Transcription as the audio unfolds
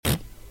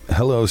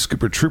Hello,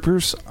 Scooper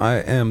Troopers. I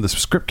am the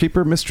Script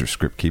Keeper, Mr.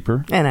 Script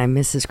Keeper. And I'm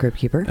Mrs. Script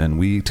Keeper. And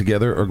we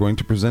together are going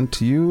to present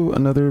to you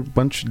another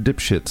bunch of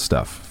dipshit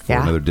stuff for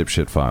another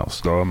dipshit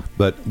files.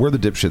 But we're the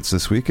dipshits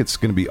this week. It's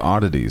going to be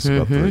oddities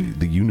about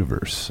the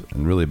universe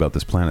and really about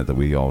this planet that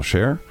we all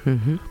share.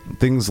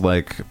 Things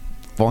like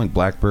falling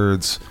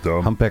blackbirds,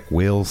 humpback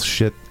whales,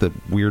 shit, the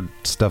weird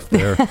stuff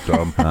there.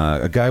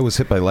 A guy was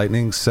hit by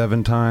lightning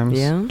 7 times.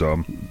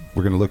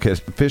 We're going to look at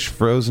fish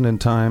frozen in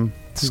time,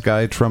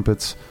 sky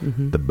trumpets,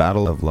 the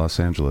Battle of Los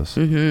Angeles,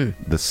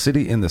 the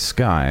city in the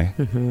sky,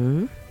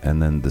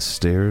 and then the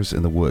stairs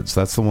in the woods.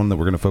 That's the one that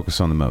we're going to focus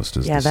on the most,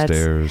 is the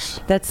stairs.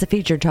 That's the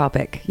featured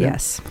topic,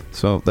 yes.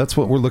 So that's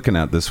what we're looking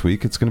at this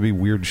week. It's going to be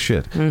weird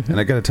shit. And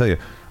I got to tell you,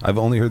 I've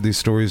only heard these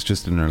stories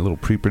just in our little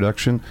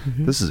pre-production.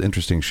 This is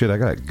interesting shit. I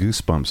got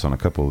goosebumps on a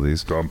couple of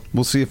these.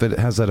 We'll see if it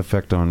has that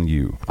effect on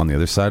you. On the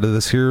other side of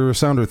this here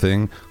sounder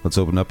thing, let's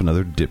open up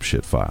another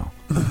dipshit file.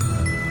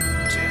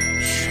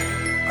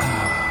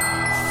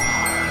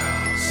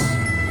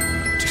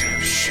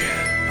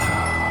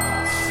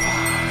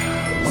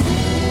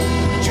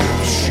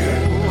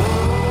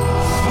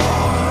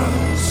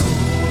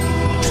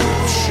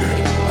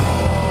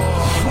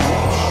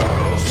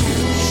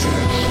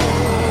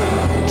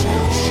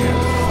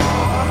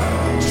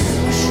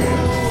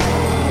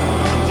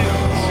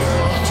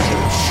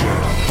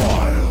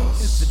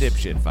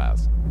 Dipshit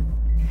Files.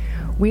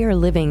 We are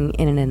living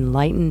in an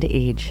enlightened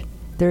age.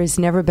 There has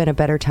never been a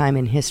better time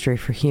in history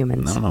for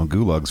humans. No,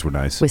 gulags were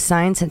nice. With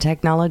science and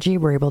technology,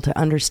 we're able to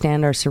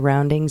understand our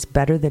surroundings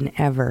better than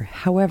ever.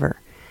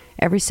 However,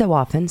 every so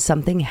often,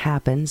 something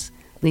happens,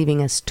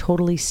 leaving us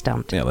totally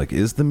stumped. Yeah, like,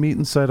 is the meat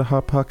inside a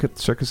Hot Pocket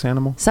circus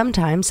animal?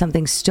 Sometimes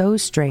something so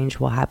strange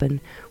will happen,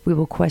 we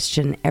will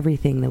question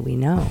everything that we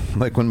know.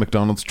 Like when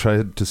McDonald's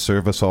tried to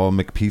serve us all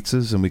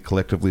McPizzas and we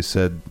collectively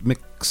said,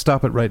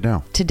 stop it right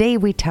now. Today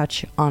we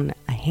touch on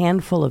a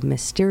handful of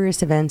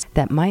mysterious events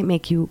that might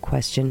make you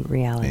question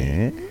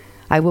reality.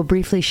 I will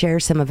briefly share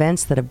some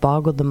events that have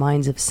boggled the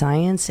minds of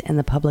science and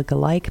the public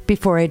alike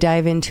before I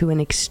dive into an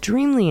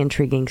extremely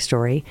intriguing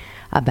story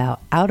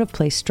about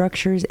out-of-place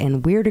structures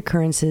and weird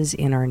occurrences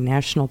in our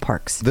national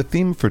parks. The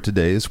theme for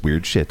today is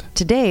weird shit.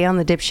 Today on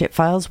the Dipshit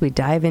Files, we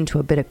dive into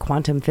a bit of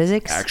quantum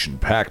physics.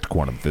 Action-packed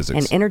quantum physics.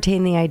 And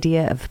entertain the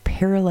idea of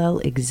parallel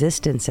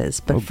existences.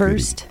 But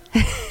first...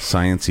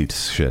 Science-y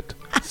shit.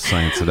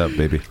 Science it up,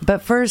 baby.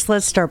 But first,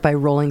 let's start by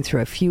rolling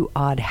through a few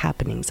odd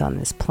happenings on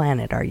this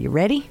planet. Are you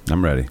ready?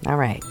 I'm ready. All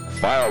right.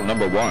 File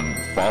number 1,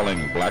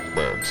 falling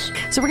blackbirds.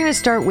 So we're going to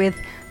start with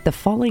the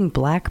falling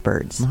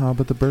blackbirds. How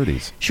about the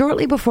birdies?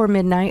 Shortly before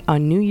midnight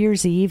on New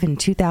Year's Eve in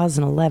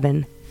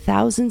 2011,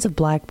 thousands of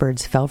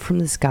blackbirds fell from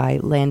the sky,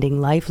 landing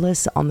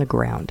lifeless on the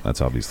ground.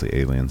 That's obviously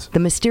aliens. The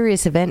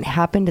mysterious event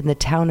happened in the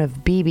town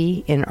of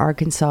Beebe in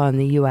Arkansas in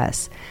the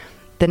U.S.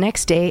 The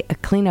next day, a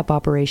cleanup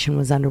operation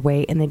was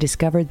underway, and they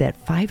discovered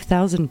that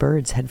 5,000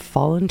 birds had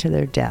fallen to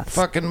their deaths.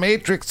 Fucking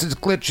Matrix is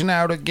glitching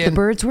out again. The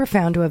birds were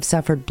found to have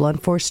suffered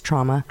blunt force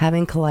trauma,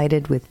 having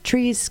collided with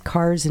trees,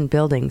 cars, and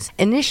buildings.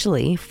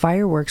 Initially,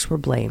 fireworks were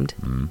blamed,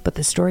 but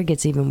the story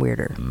gets even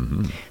weirder.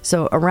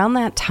 So around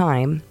that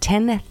time,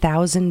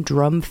 10,000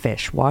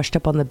 drumfish washed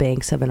up on the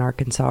banks of an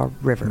Arkansas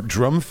river.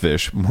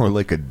 Drumfish? More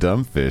like a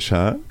dumb fish,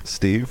 huh,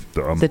 Steve?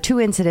 The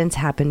two incidents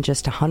happened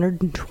just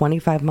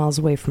 125 miles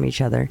away from each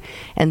other,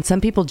 and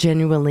some people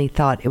genuinely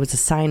thought it was a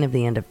sign of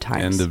the end of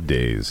times. End of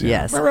days,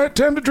 Yes. All right,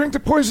 time to drink the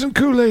poison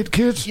Kool-Aid,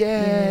 kids.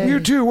 Yay. You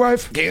too,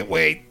 wife. Can't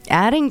wait.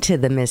 Adding to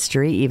the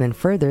mystery even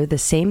further, the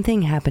same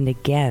thing happened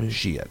again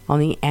Shit. on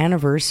the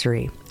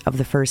anniversary of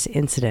the first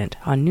incident.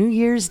 On New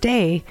Year's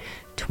Day,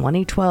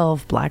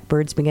 2012,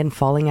 blackbirds began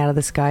falling out of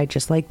the sky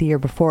just like the year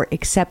before,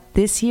 except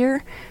this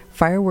year,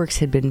 fireworks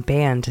had been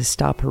banned to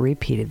stop a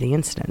repeat of the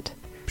incident.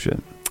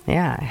 Shit.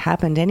 Yeah, it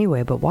happened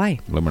anyway, but why?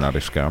 Illuminati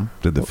scam.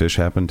 Did the fish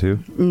happen too?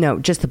 No,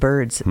 just the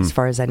birds, as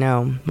far as I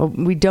know. Well,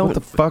 we don't... What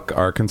the fuck,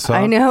 Arkansas?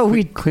 I know,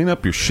 we... Clean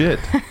up your shit.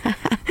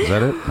 Is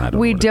that it?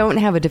 We don't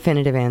have a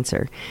definitive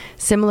answer.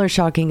 Similar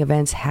shocking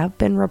events have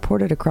been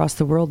reported across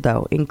the world,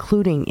 though,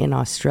 including in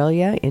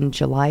Australia in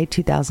July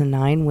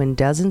 2009, when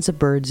dozens of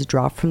birds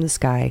dropped from the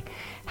sky,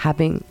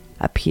 having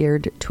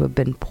appeared to have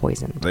been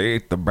poisoned. They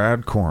ate the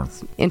bad corn.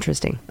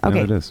 Interesting. Okay.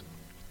 Yeah, it is.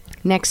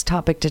 Next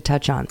topic to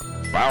touch on.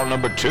 File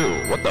number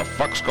 2, what the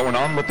fuck's going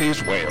on with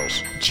these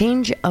whales?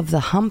 Change of the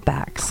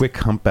humpbacks. Quick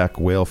humpback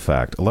whale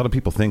fact. A lot of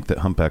people think that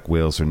humpback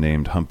whales are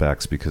named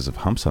humpbacks because of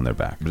humps on their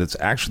back, but it's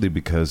actually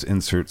because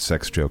insert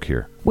sex joke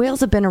here. Whales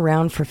have been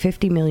around for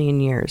 50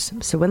 million years,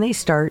 so when they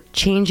start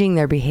changing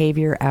their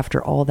behavior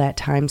after all that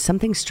time,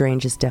 something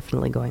strange is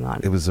definitely going on.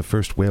 It was the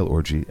first whale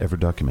orgy ever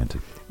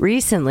documented.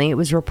 Recently, it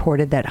was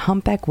reported that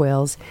humpback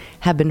whales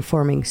have been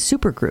forming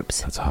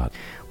supergroups. That's hot.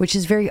 Which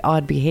is very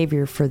odd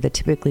behavior for the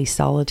typically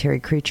solitary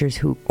creatures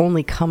who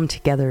only come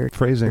together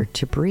Phrasing.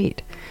 to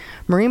breed.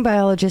 Marine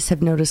biologists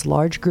have noticed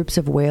large groups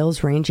of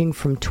whales ranging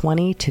from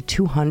 20 to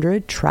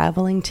 200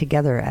 traveling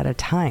together at a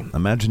time.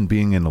 Imagine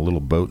being in a little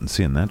boat and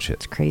seeing that shit.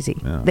 It's crazy.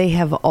 Yeah. They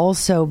have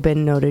also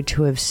been noted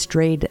to have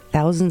strayed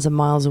thousands of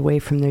miles away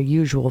from their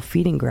usual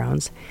feeding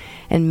grounds,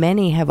 and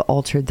many have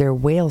altered their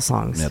whale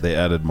songs. Yeah, they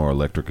added more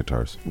electric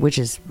guitars. Which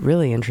is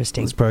really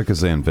interesting. It's probably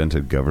because they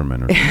invented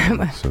government or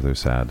something, so they're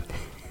sad.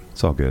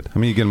 It's all good. I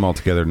mean, you get them all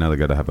together, now they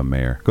got to have a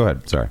mayor. Go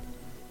ahead, sorry.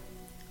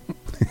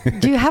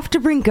 Do you have to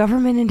bring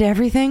government into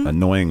everything?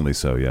 Annoyingly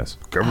so, yes.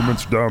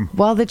 Government's dumb.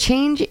 While the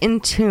change in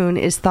tune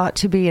is thought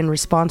to be in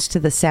response to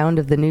the sound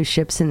of the new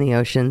ships in the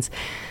oceans,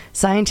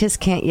 scientists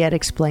can't yet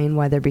explain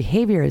why their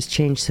behavior has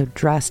changed so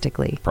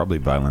drastically. Probably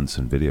violence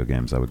in video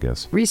games, I would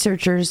guess.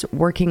 Researchers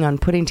working on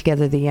putting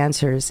together the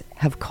answers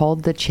have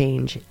called the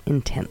change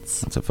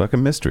intense. It's a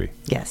fucking mystery.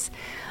 Yes.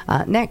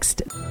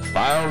 Next,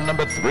 File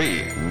number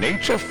 3.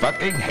 Nature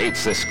fucking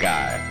hates this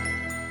guy.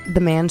 the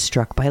man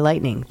struck by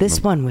lightning.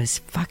 This one was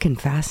fucking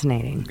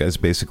fascinating. The guy's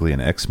basically an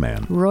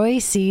X-Man. Roy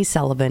C.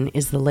 Sullivan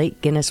is the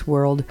late Guinness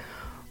World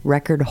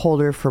Record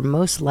holder for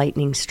most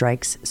lightning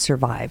strikes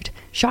survived.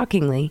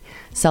 Shockingly,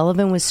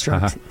 Sullivan was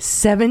struck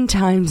 7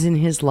 times in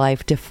his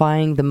life,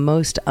 defying the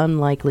most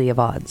unlikely of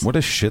odds. What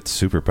a shit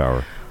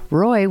superpower.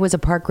 Roy was a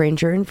park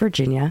ranger in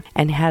Virginia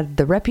and had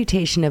the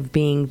reputation of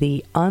being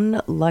the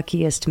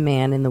unluckiest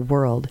man in the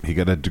world. He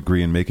got a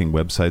degree in making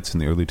websites in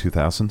the early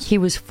 2000s? He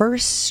was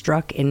first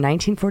struck in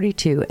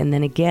 1942 and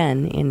then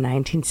again in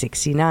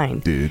 1969.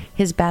 Dude.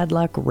 His bad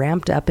luck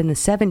ramped up in the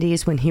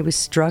 70s when he was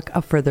struck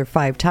a further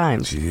 5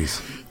 times. Jeez.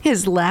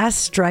 His last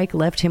strike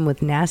left him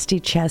with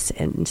nasty chest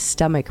and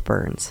stomach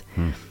burns.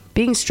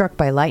 Being struck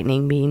by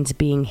lightning means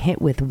being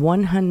hit with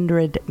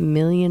 100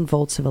 million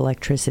volts of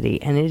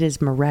electricity, and it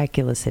is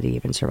miraculous that he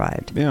even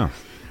survived. Yeah.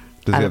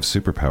 Does he have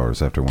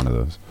superpowers after one of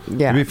those?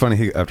 Yeah. It'd be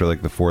funny, after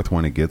like the 4th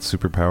one, he gets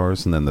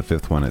superpowers, and then the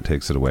 5th one, it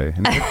takes it away.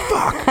 And he's like,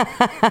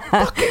 fuck!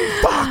 Fucking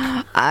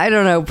fuck! I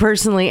don't know.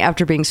 Personally,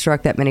 after being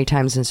struck that many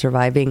times and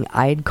surviving,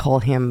 I'd call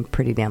him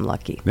pretty damn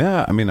lucky.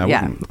 Yeah, I mean,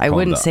 I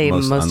wouldn't say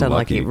most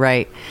unlucky.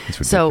 Right. It's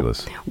ridiculous.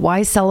 So,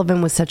 why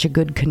Sullivan was such a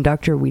good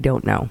conductor, we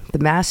don't know.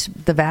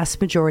 The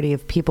vast majority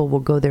of people will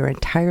go their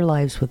entire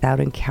lives without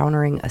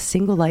encountering a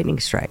single lightning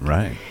strike.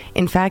 Right.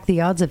 In fact,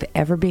 the odds of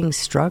ever being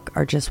struck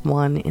are just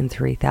 1 in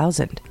 3,000.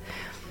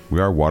 We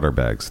are water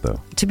bags,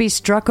 though. To be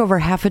struck over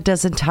half a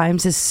dozen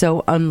times is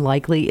so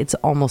unlikely, it's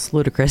almost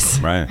ludicrous.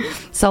 Right.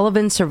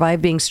 Sullivan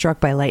survived being struck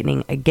by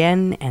lightning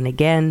again and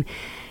again,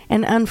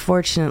 and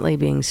unfortunately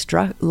being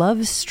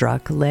love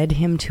struck led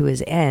him to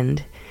his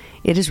end.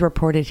 It is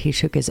reported he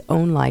took his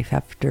own life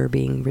after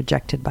being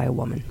rejected by a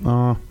woman.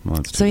 Oh, well,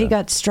 that's too So he bad.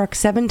 got struck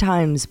 7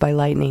 times by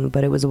lightning,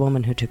 but it was a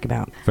woman who took him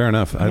out. Fair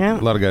enough. Yeah.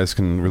 A lot of guys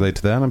can relate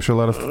to that. I'm sure a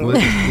lot of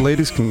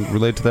ladies can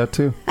relate to that,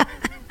 too.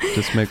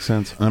 Just makes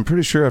sense. I'm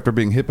pretty sure after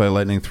being hit by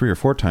lightning 3 or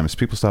 4 times,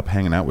 people stop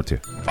hanging out with you.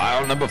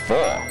 File number 4.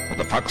 What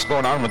the fuck's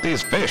going on with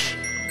these fish?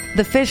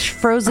 The fish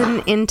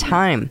frozen in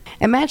time.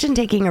 Imagine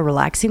taking a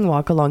relaxing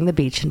walk along the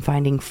beach and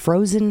finding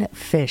frozen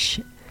fish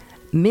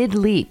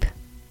mid-leap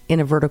in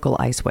a vertical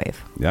ice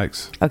wave.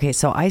 Yikes. Okay,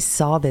 so I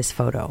saw this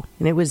photo,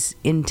 and it was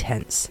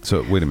intense.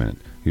 So, wait a minute.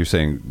 You're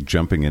saying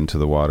jumping into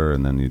the water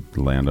and then you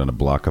land on a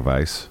block of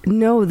ice?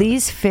 No,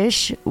 these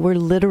fish were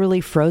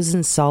literally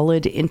frozen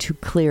solid into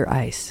clear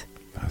ice.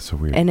 That's so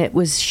weird. And it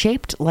was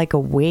shaped like a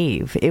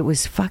wave. It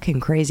was fucking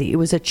crazy. It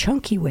was a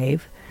chunky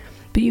wave,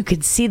 but you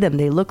could see them.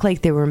 They looked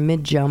like they were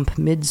mid-jump,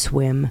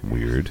 mid-swim.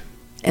 Weird.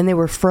 And they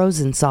were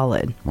frozen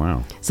solid.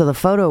 Wow. So the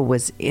photo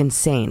was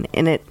insane.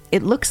 And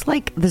it looks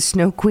like the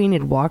Snow Queen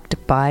had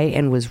walked by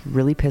and was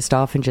really pissed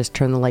off and just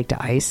turned the lake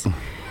to ice.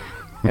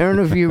 I don't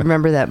know if you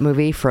remember that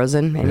movie,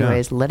 Frozen.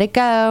 Anyways, Let it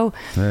go.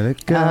 Let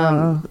it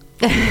go.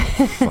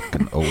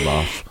 Fucking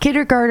Olaf.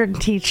 Kindergarten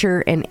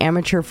teacher and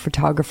amateur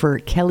photographer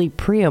Kelly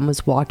Priam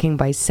was walking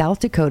by South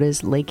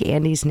Dakota's Lake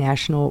Andes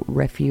National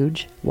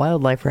Refuge,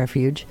 Wildlife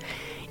Refuge,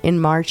 in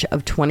March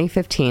of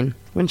 2015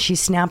 when she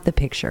snapped the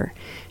picture.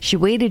 She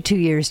waited 2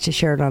 years to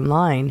share it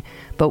online,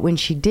 but when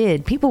she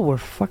did, people were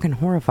fucking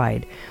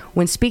horrified.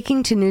 When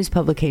speaking to news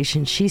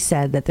publications, she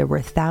said that there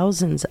were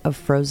thousands of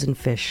frozen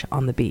fish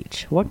on the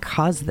beach. What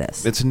caused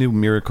this? It's a new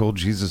miracle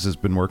Jesus has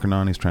been working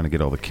on. He's trying to get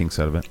all the kinks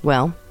out of it.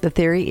 Well, the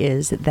theory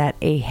is that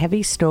a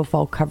heavy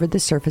snowfall covered the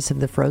surface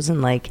of the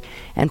frozen lake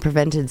and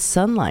prevented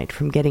sunlight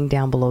from getting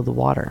down below the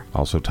water.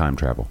 Also time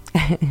travel.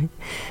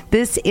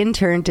 This, in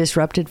turn,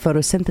 disrupted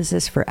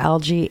photosynthesis for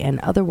algae and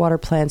other water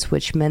plants,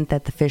 which meant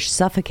that the fish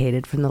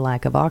suffocated from the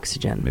lack of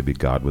oxygen. Maybe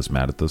God was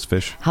mad at those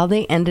fish. How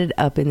they ended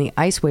up in the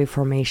ice wave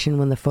formation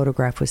when the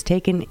photograph was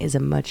taken is a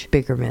much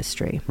bigger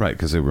mystery. Right,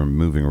 because they were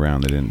moving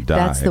around. They didn't die.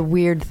 That's the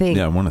weird thing.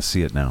 Yeah, I want to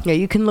see it now. Yeah,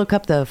 you can look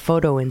up the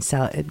photo in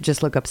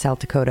just look up South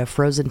Dakota,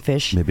 frozen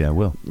fish. Maybe I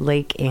will.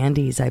 Lake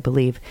Andes, I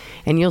believe,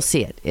 and you'll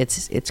see it.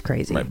 It's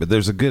crazy. Right, but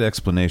there's a good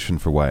explanation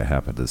for why it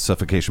happened. The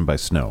suffocation by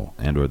snow,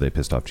 and or they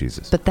pissed off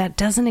Jesus. But that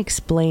doesn't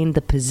explain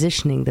the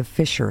positioning the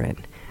fish are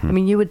in. I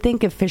mean, you would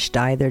think if fish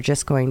die, they're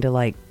just going to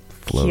like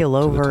Float keel to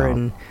the over top.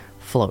 and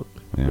float.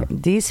 Yeah.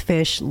 These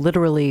fish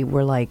literally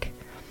were like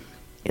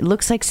It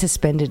looks like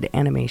suspended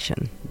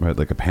animation. Right,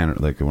 like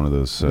like one of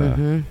those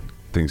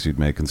things you'd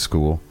make in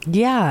school.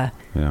 Yeah.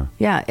 Yeah.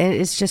 Yeah,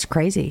 it's just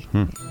crazy.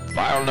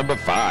 File number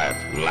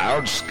 5,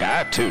 loud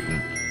sky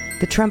tootin'.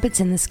 The trumpets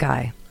in the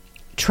sky.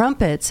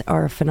 Trumpets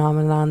are a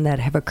phenomenon that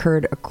have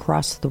occurred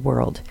across the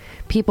world.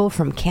 People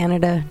from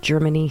Canada,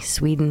 Germany,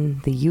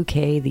 Sweden, the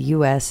UK, the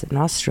US, and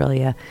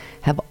Australia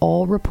have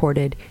all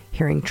reported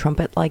hearing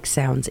trumpet-like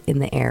sounds in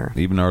the air.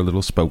 Even our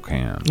little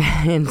Spokane.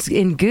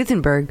 In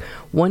Gothenburg,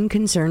 one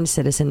concerned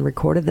citizen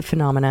recorded the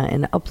phenomena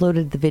and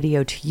uploaded the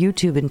video to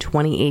YouTube in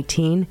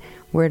 2018,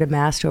 where it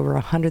amassed over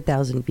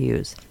 100,000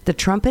 views. The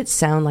trumpets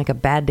sound like a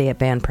bad day at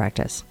band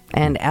practice,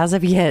 and as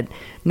of yet,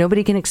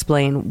 nobody can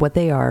explain what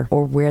they are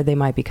or where they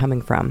might be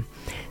coming from.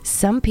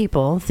 Some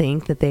people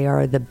think that they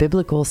are the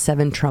biblical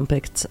 7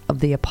 trumpets of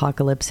the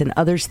apocalypse, and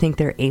others think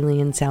their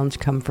alien sounds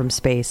come from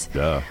space.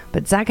 Duh.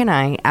 But Zach and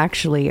I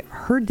actually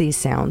heard these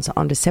sounds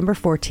on December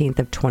 14th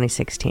of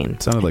 2016.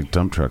 It sounded like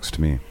dump trucks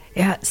to me.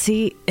 Yeah,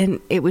 see,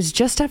 and it was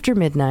just after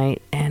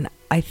midnight, and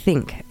I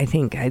think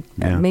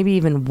maybe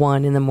even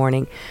 1 in the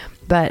morning.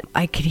 But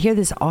I could hear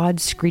this odd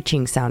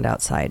screeching sound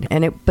outside,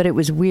 but it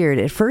was weird.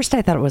 At first,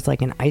 I thought it was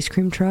like an ice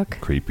cream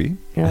truck. Creepy.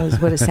 You know, is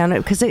what it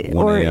sounded because it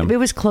 1 a.m. it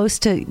was close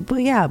to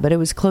but it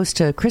was close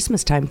to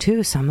Christmas time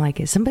too. So I'm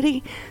like, is some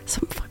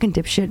fucking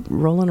dipshit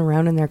rolling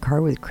around in their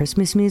car with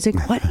Christmas music?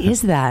 What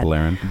is that?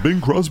 Blaring. Bing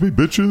Crosby,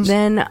 bitches.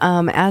 Then,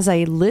 as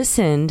I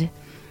listened,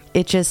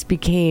 it just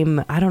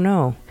became, I don't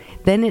know.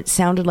 Then it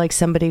sounded like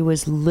somebody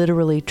was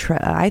literally,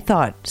 I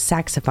thought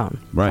saxophone.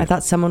 Right. I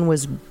thought someone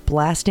was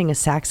blasting a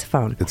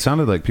saxophone. It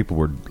sounded like people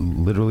were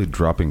literally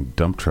dropping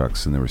dump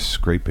trucks and they were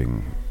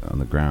scraping on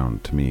the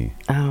ground to me.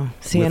 Oh,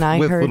 see, with, and I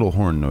with heard... little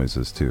horn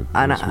noises, too.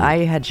 And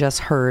I had just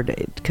heard,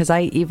 because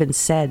I even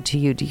said to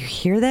you, do you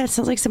hear that? It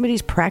sounds like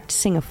somebody's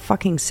practicing a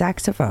fucking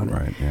saxophone.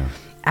 Right, yeah.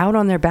 Out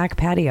on their back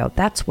patio.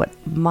 That's what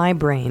my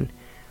brain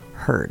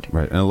heard.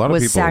 Right, and a lot of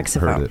people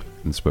saxophone. heard it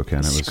in Spokane.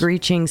 It was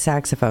screeching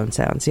saxophone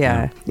sounds,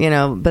 yeah. You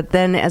know, but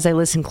then as I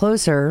listened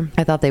closer,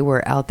 I thought they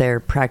were out there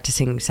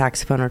practicing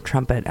saxophone or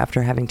trumpet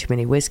after having too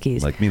many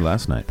whiskeys. like me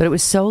last night. But it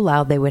was so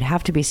loud they would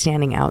have to be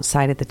standing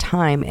outside at the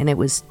time, and it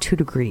was 2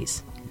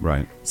 degrees.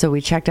 Right. So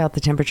we checked out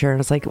the temperature,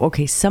 and it's like,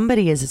 okay,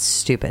 somebody is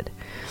stupid.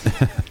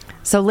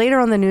 So later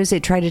on the news, they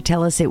tried to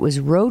tell us it was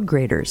road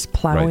graders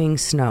plowing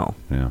snow.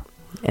 Yeah.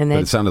 And but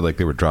it sounded like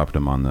they were dropping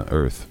them on the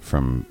earth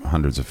from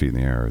hundreds of feet in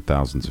the air or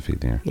thousands of feet in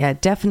the air. Yeah,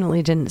 it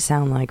definitely didn't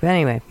sound like. But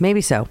anyway,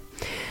 maybe so.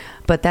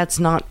 But that's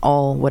not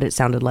all what it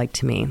sounded like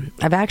to me.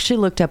 I've actually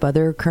looked up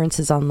other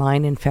occurrences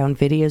online and found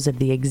videos of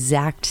the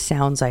exact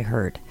sounds I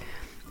heard.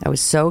 I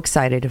was so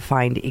excited to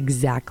find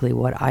exactly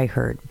what I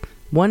heard.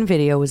 One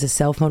video was a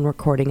cell phone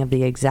recording of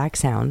the exact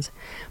sounds,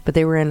 but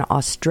they were in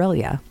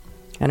Australia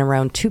and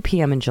around 2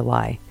 p.m. in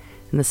July,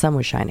 and the sun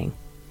was shining.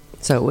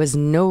 So it was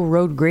no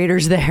road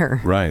graders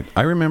there. Right.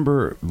 I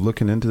remember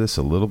looking into this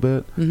a little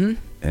bit,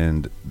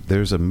 and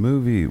there's a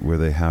movie where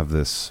they have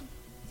this,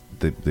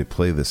 they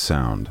play this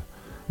sound,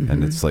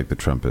 and it's like the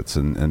trumpets,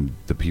 and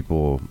the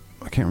people,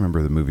 I can't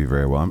remember the movie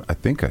very well. I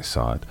think I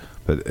saw it,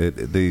 but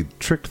they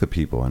tricked the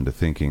people into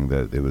thinking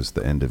that it was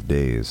the end of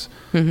days,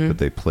 but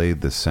they played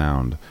this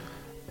sound.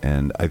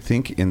 And I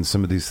think in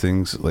some of these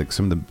things, like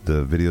some of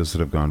the videos that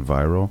have gone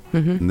viral,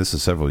 and this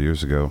is several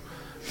years ago,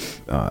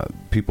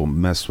 people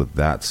messed with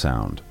that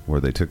sound,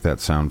 where they took that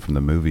sound from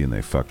the movie and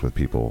they fucked with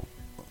people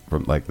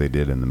from, like they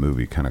did in the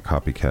movie, kind of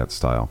copycat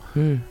style.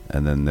 And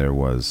then there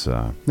was,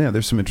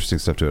 there's some interesting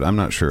stuff to it. I'm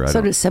not sure.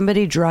 So did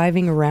somebody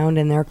driving around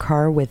in their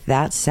car with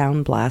that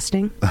sound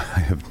blasting? I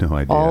have no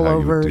idea. All how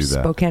over you would do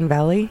that. Spokane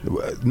Valley?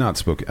 Not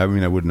Spokane. I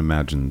mean, I wouldn't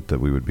imagine that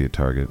we would be a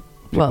target.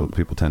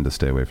 People tend to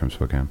stay away from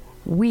Spokane.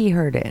 We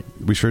heard it.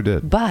 We sure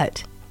did.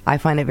 But I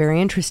find it very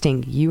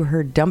interesting. You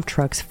heard dump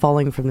trucks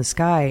falling from the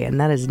sky,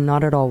 and that is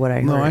not at all what I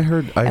heard. No, I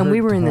heard. And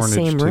we were in the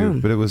same room.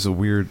 But it was a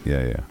weird.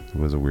 It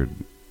was a weird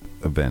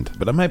event.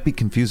 But I might be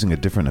confusing a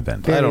different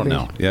event. I don't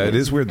know. Yeah, it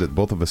is weird that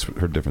both of us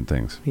heard different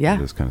things. Yeah,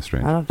 it is kind of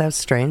strange. I don't know if that's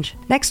strange.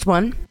 Next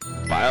one.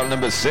 File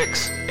number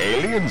 6.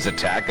 Aliens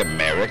attack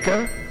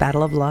America?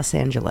 Battle of Los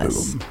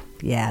Angeles. Boom.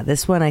 Yeah,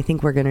 this one I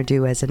think we're going to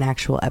do as an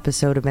actual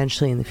episode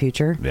eventually in the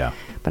future. Yeah.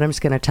 But I'm just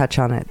going to touch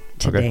on it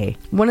today. Okay.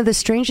 One of the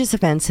strangest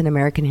events in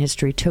American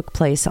history took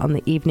place on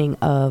the evening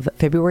of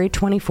February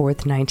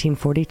 24th,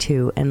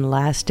 1942, and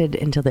lasted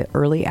until the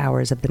early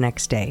hours of the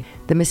next day.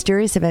 The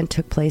mysterious event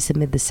took place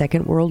amid the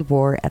Second World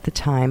War. At the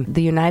time,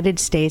 the United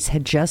States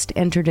had just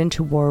entered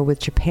into war with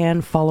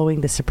Japan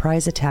following the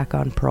surprise attack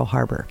on Pearl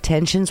Harbor.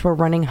 Tensions were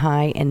running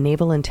high, and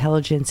naval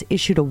intelligence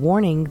issued a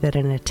warning that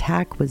an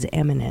attack was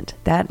imminent.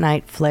 That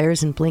night, flares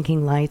and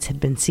blinking lights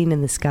had been seen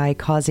in the sky,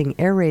 causing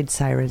air raid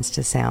sirens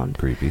to sound.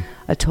 Creepy.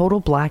 A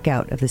total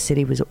blackout of the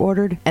city was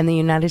ordered, and the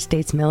United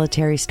States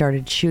military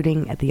started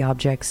shooting at the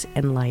objects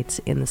and lights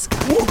in the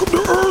sky. Welcome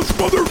to Earth,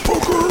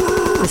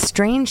 motherfucker! The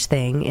strange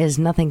thing is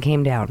nothing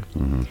came down.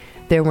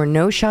 There were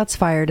no shots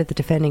fired at the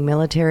defending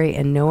military,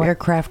 and no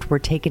aircraft were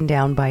taken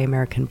down by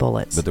American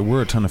bullets. But there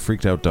were a ton of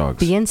freaked out dogs.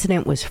 The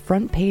incident was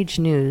front page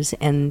news,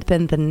 and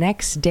then the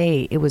next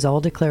day, it was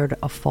all declared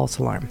a false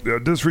alarm. Yeah,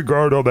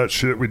 disregard all that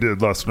shit we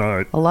did last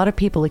night. A lot of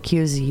people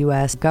accuse the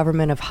U.S.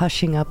 government of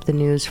hushing up the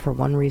news for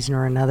one reason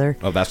or another.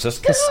 Oh, that's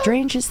just... The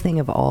strangest thing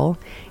of all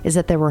is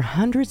that there were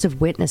hundreds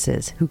of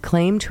witnesses who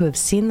claimed to have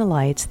seen the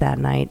lights that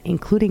night,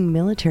 including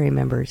military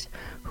members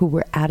who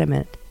were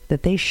adamant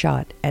that they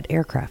shot at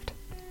aircraft.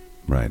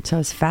 Right. So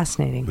it's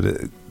fascinating. But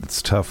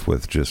it's tough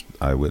with just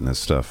eyewitness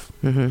stuff.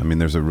 Mm-hmm. I mean,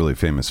 there's a really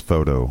famous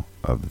photo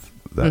of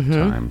that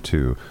time,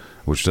 too,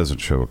 which doesn't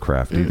show a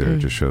craft either. It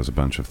just shows a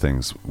bunch of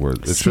things where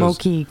it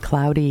smoky,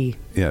 cloudy.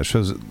 Yeah, it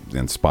shows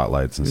in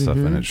spotlights and stuff,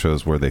 and it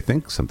shows where they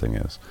think something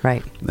is.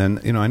 Right. And,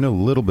 I know a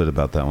little bit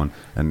about that one.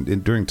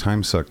 And during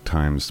Time Suck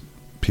times,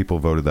 people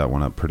voted that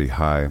one up pretty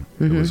high.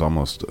 It was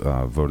almost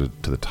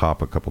voted to the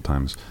top a couple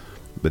times.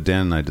 But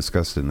Dan and I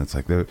discussed it, and it's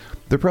like there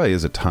probably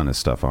is a ton of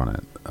stuff on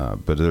it,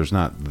 but there's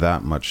not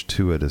that much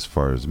to it as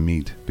far as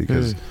meat,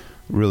 because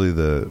really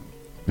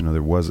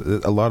there was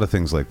a lot of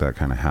things like that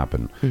kind of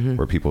happen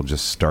where people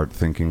just start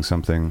thinking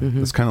something.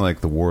 It's kind of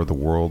like the War of the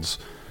Worlds,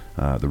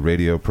 the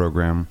radio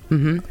program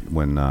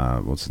when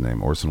what's his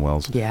name, Orson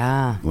Welles.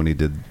 Yeah. When he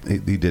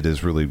did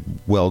his really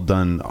well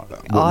done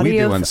what Audio- we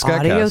do on SKATCAST,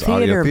 audio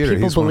theater. People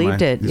He's one of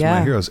believed it. He's Yeah.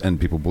 my heroes, and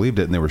people believed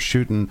it, and they were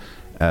shooting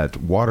at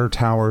water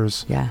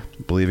towers,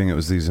 believing it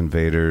was these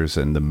invaders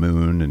and the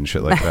moon and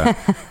shit like that,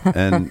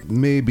 and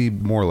maybe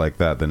more like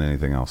that than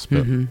anything else.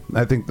 But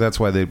I think that's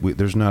why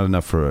there's not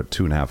enough for a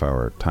 2.5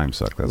 hour time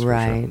suck. That's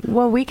right. For sure.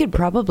 Well, we could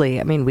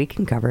probably. We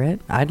can cover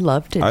it. I'd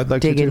love to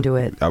dig into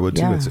it. I would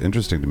too. Yeah. It's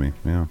interesting to me.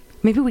 Yeah.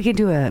 Maybe we can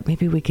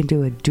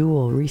do a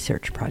dual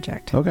research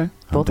project. Okay.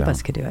 Both I'm of down.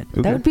 us could do it.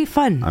 Okay. That would be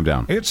fun. I'm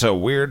down. It's a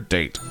weird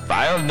date.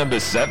 File number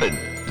 7.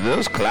 Do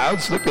those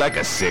clouds look like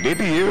a city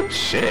to you?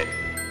 Shit.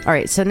 All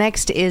right, so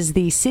next is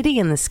the city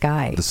in the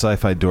sky. The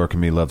sci-fi dork in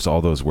me loves all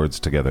those words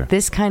together.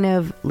 This kind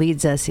of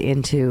leads us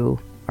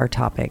into our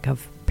topic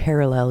of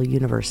parallel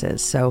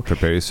universes. So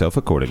Prepare yourself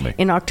accordingly.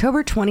 in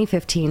October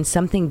 2015,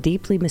 something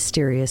deeply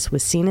mysterious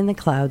was seen in the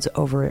clouds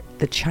over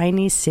the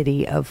Chinese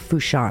city of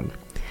Fushan.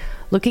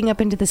 Looking up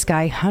into the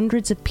sky,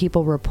 hundreds of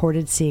people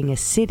reported seeing a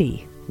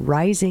city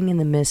rising in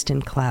the mist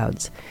and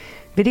clouds.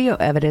 Video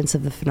evidence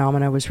of the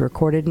phenomena was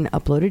recorded and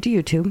uploaded to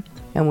YouTube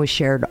and was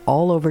shared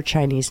all over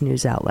Chinese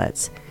news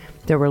outlets.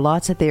 There were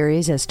lots of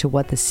theories as to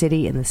what the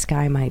city in the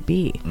sky might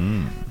be.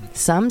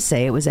 Some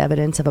say it was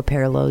evidence of a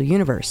parallel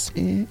universe.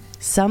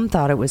 Some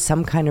thought it was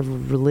some kind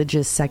of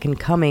religious second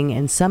coming,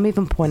 and some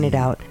even pointed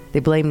out they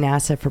blamed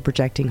NASA for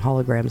projecting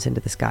holograms into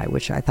the sky,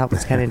 which I thought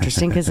was kind of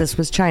interesting because this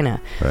was China.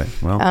 Right.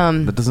 Well,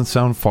 that doesn't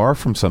sound far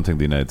from something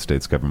the United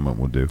States government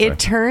will do. It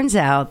turns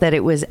out that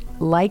it was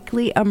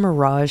likely a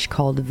mirage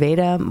called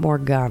Veda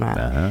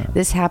Morgana.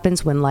 This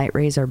happens when light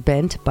rays are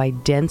bent by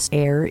dense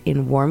air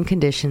in warm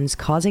conditions,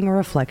 causing a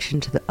reflection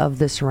of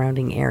the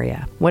surrounding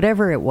area.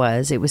 Whatever it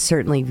was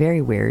certainly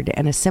very weird,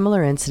 and a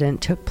similar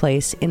incident took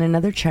place in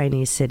another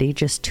Chinese city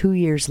just 2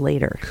 years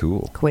later.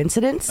 Cool.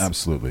 Coincidence?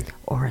 Absolutely.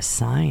 Or a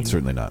sign?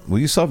 Certainly not. Well,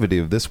 you saw a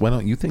video of this. Why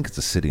don't you think it's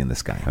a city in the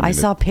sky? I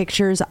saw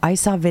pictures, I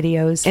saw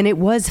videos, and it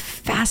was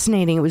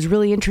fascinating. It was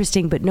really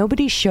interesting, but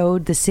nobody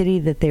showed the city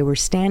that they were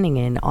standing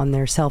in on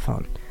their cell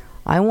phone.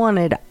 I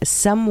wanted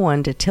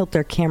someone to tilt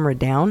their camera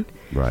down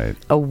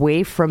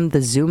away from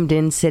the zoomed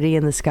in city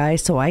in the sky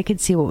so I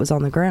could see what was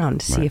on the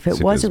ground, see if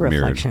it was a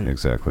reflection. Mirrored.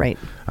 Exactly. Right.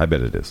 I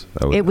bet it is.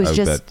 It was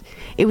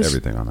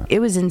everything on that. It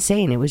was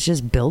insane. It was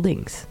just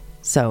buildings.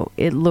 So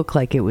it looked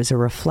like it was a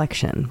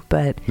reflection,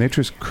 but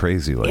nature's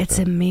crazy like it's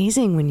that.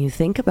 amazing when you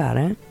think about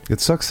it.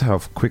 It sucks how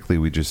quickly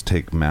we just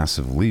take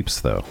massive leaps,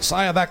 though.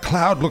 Sire, that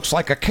cloud looks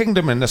like a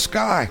kingdom in the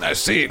sky. I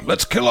see.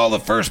 Let's kill all the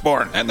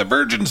firstborn and the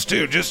virgins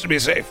too, just to be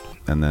safe.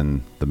 And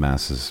then the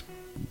masses,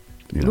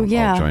 all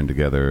joined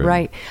together.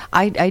 Right.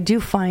 I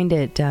do find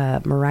it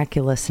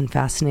miraculous and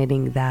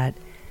fascinating that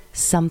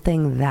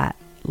something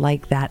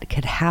like that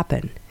could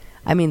happen.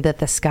 I mean, that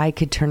the sky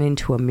could turn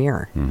into a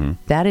mirror.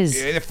 That is...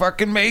 Yeah, the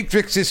fucking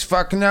Matrix is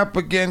fucking up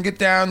again. Get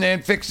down there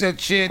and fix that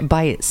shit.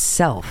 By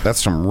itself.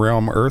 That's some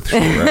realm Earth shit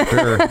right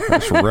there.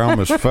 That's realm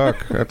as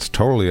fuck. That's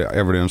totally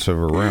evidence of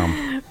a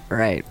realm.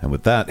 Right. And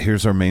with that,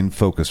 here's our main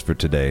focus for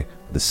today,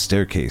 the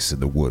staircase in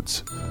the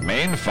woods.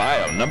 Main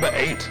file number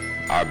 8.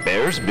 Are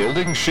bears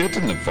building shit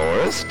in the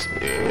forest?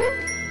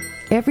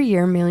 Every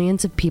year,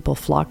 millions of people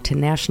flock to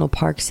national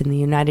parks in the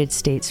United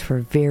States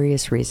for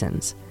various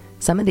reasons.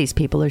 Some of these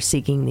people are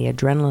seeking the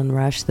adrenaline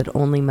rush that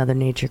only Mother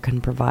Nature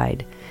can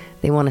provide.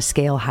 They want to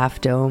scale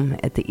Half Dome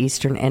at the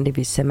eastern end of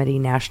Yosemite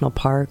National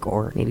Park,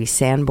 or maybe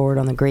sandboard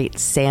on the great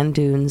sand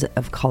dunes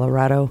of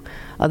Colorado.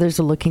 Others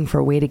are looking for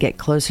a way to get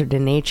closer to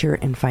nature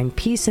and find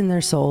peace in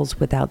their souls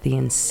without the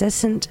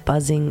incessant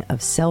buzzing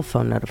of cell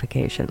phone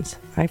notifications.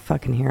 I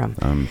fucking hear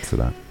them. For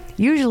that.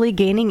 Usually,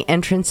 gaining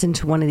entrance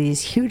into one of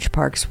these huge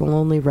parks will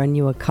only run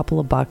you a couple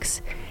of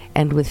bucks.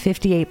 And with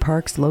 58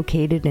 parks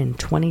located in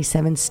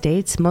 27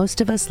 states,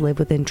 most of us live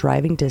within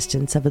driving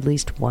distance of at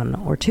least one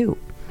or two.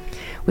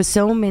 With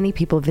so many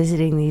people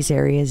visiting these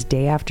areas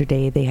day after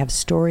day, they have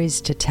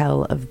stories to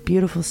tell of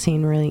beautiful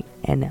scenery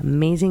and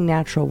amazing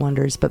natural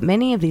wonders, but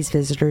many of these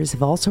visitors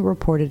have also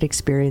reported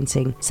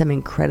experiencing some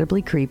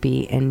incredibly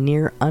creepy and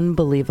near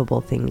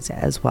unbelievable things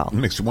as well.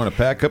 Makes you want to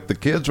pack up the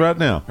kids right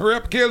now. Hurry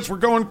up, kids, we're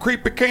going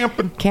creepy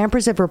camping.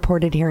 Campers have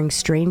reported hearing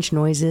strange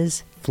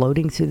noises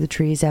floating through the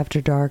trees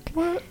after dark,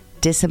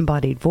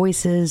 disembodied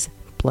voices,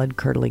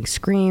 blood-curdling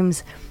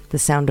screams, the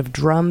sound of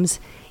drums,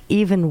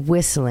 even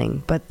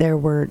whistling, but there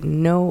were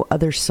no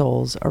other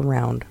souls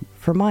around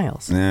for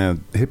miles. Yeah,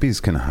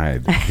 hippies can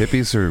hide.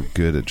 Hippies are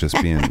good at just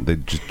being, they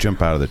just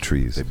jump out of the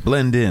trees. They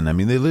blend in. I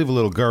mean, they leave a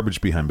little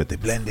garbage behind, but they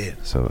blend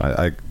in. So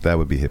I that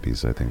would be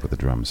hippies, I think, with the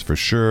drums. For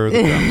sure,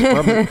 the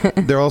drums.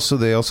 Probably,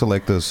 they also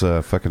like those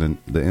fucking,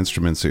 the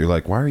instruments that you're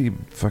like, why are you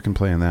fucking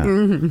playing that?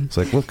 Mm-hmm. It's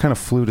like, what kind of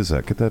flute is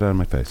that? Get that out of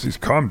my face.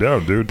 Just calm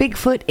down, dude.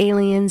 Bigfoot,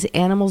 aliens,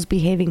 animals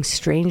behaving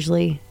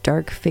strangely,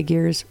 dark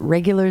figures,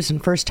 regulars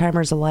and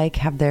first-timers alike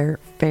have their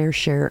fair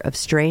share of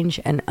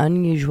strange and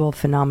unusual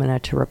phenomena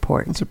to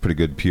report. That's a pretty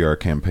good PR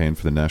campaign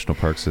for the national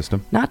park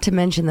system. Not to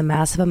mention the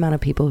massive amount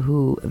of people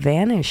who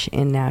vanish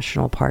in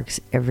national parks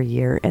every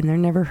year and they're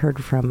never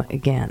heard from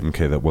again.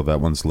 Okay, that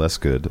one's less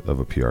good of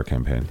a PR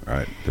campaign. All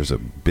right, there's a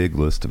big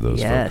list of those.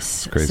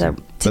 Yes, folks. It's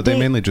crazy. But they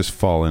mainly just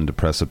fall into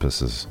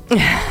precipices.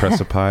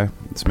 Precipi.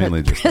 It's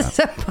mainly just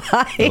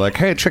that. They're like,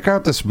 hey, check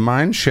out this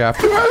mine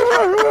shaft.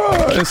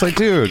 It's like,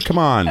 dude, come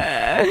on.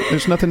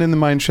 There's nothing in the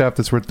mine shaft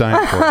that's worth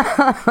dying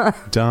for.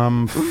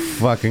 Dumb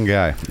fucking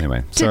guy.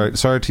 Anyway,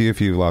 sorry to you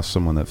if you lost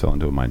someone that fell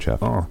into a mine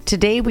shaft. Oh.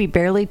 Today, we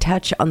barely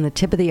touch on the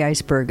tip of the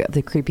iceberg of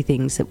the creepy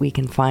things that we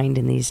can find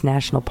in these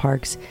national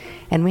parks,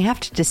 and we have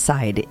to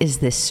decide, is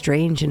this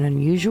strange and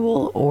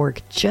unusual or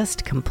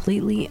just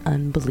completely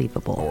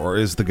unbelievable? Or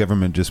is the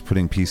government just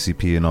putting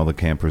PCP in all the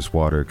campers'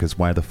 water? Because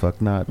why the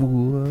fuck not?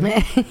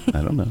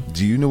 I don't know.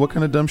 Do you know what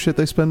kind of dumb shit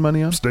they spend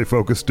money on? Stay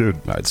focused, dude.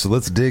 All right, so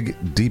let's dig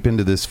deep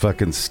into this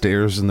fucking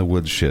stairs in the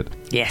woods shit.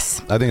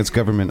 Yes. I think it's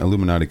government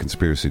Illuminati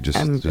conspiracy.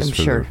 I'm for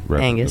sure,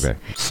 Angus. Okay.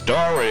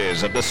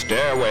 Stories of the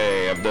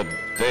stairway of the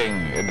thing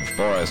in the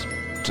forest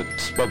to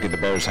Smokey the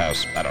Bear's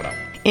house. I don't know.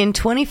 In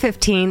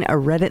 2015, a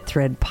Reddit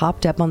thread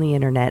popped up on the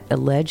internet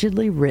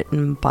allegedly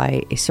written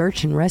by a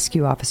search and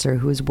rescue officer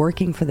who was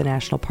working for the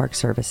National Park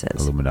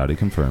Services. Illuminati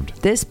confirmed.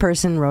 This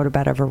person wrote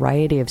about a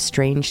variety of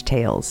strange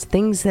tales,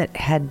 things that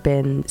had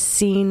been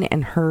seen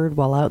and heard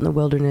while out in the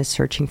wilderness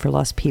searching for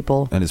lost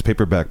people. And his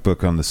paperback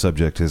book on the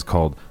subject is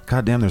called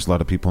Goddamn, There's a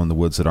Lot of People in the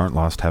Woods That Aren't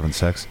Lost Having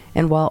Sex.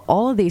 And while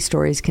all of these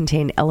stories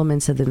contain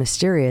elements of the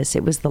mysterious,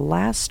 it was the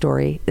last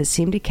story that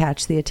seemed to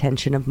catch the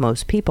attention of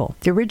most people.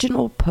 The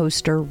original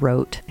poster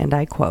wrote, and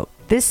I quote,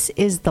 "This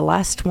is the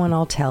last one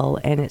I'll tell,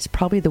 and it's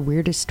probably the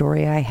weirdest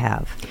story I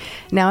have."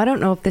 Now, I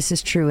don't know if this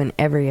is true in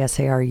every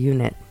SAR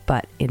unit,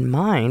 but in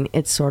mine,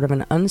 it's sort of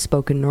an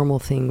unspoken normal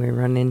thing we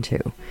run into.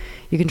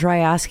 You can try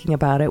asking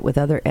about it with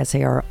other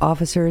SAR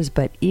officers,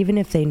 but even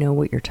if they know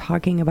what you're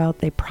talking about,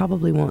 they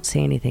probably won't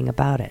say anything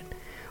about it.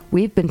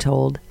 We've been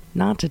told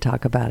not to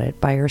talk about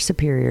it by our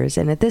superiors,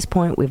 and at this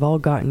point, we've all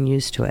gotten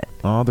used to it.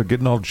 Oh, they're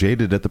getting all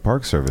jaded at the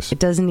Park Service. It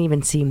doesn't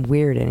even seem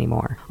weird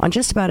anymore. On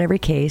just about every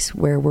case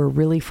where we're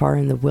really far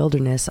in the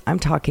wilderness, I'm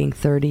talking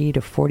 30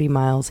 to 40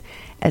 miles,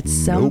 at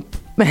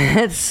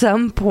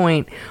some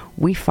point,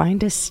 we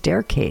find a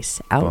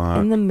staircase out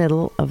in the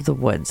middle of the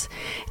woods.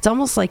 It's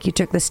almost like you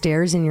took the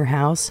stairs in your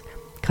house,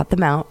 cut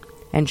them out,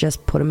 and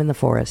just put them in the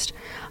forest.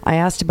 I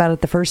asked about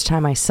it the first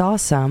time I saw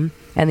some,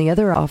 and the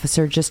other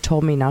officer just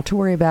told me not to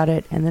worry about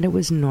it and that it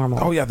was normal.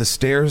 Oh, yeah, the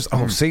stairs.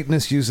 Oh,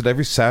 Satanists use it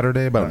every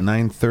Saturday about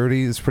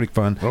 9:30. It's pretty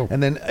fun. Oh.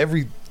 And then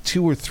every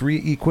 2 or 3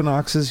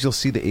 equinoxes, you'll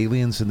see the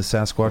aliens and the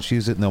Sasquatch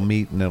use it, and they'll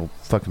meet, and it'll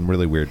fucking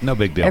really weird. No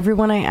big deal.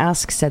 Everyone I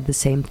asked said the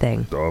same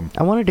thing.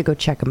 I wanted to go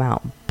check them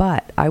out,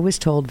 but I was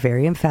told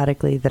very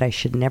emphatically that I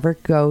should never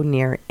go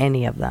near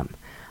any of them.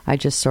 I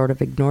just sort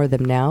of ignore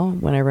them now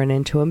when I run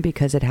into them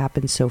because it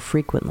happens so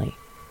frequently.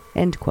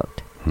 End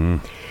quote.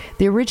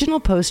 The original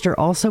poster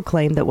also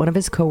claimed that one of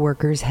his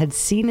coworkers had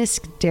seen a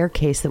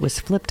staircase that was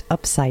flipped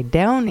upside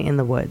down in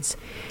the woods.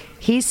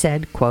 He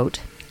said, quote,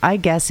 "I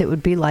guess it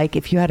would be like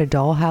if you had a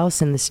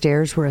dollhouse and the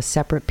stairs were a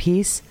separate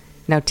piece.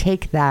 Now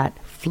take that,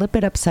 flip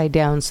it upside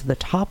down so the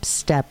top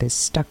step is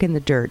stuck in the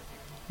dirt,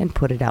 and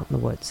put it out in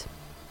the woods."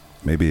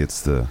 Maybe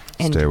it's the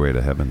stairway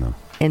to heaven, though.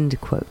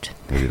 End quote.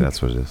 Maybe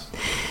that's what it is.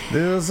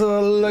 There's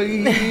a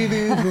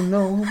lady who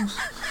knows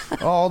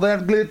all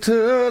that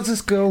glitters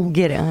is gold.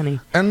 Get it, honey.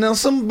 And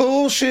there's some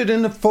bullshit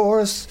in the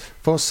forest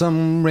for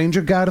some ranger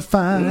guy to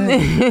find.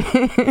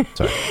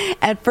 Sorry.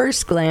 At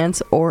first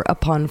glance, or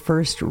upon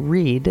first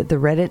read, the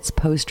Reddit's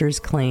poster's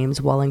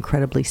claims, while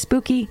incredibly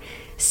spooky,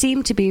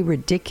 seem to be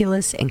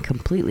ridiculous and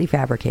completely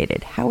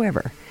fabricated.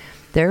 However,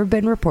 there have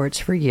been reports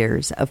for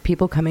years of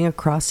people coming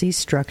across these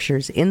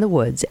structures in the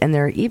woods, and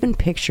there are even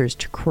pictures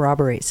to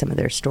corroborate some of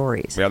their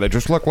stories. Yeah, they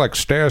just look like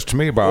stairs to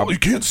me, Bob. Well, you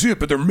can't see it,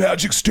 but they're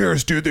magic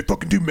stairs, dude. They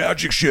fucking do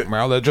magic shit.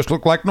 Well, they just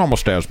look like normal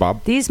stairs,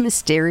 Bob. These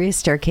mysterious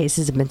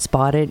staircases have been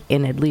spotted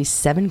in at least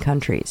 7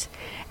 countries,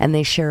 and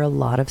they share a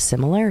lot of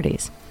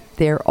similarities.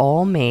 They're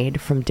all made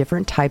from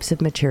different types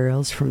of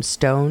materials, from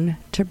stone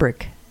to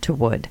brick to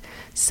wood.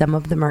 Some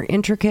of them are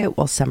intricate,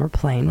 while some are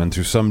plain. And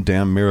through some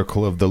damn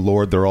miracle of the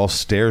Lord, they're all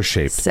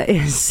stair-shaped.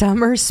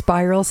 Some are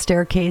spiral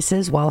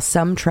staircases, while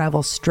some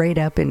travel straight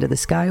up into the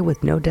sky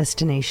with no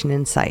destination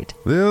in sight.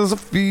 There's a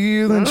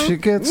feeling she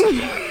gets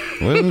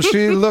when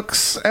she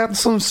looks at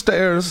some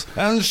stairs,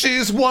 and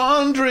she's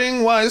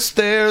wondering why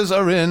stairs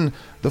are in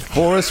the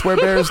forest where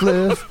bears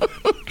live.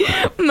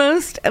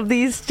 Most of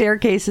these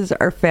staircases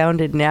are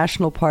found in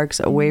national parks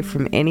away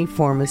from any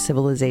form of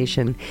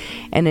civilization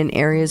and in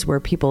areas where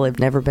people have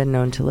never been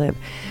known to live.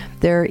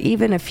 There are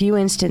even a few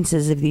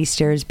instances of these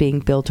stairs being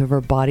built over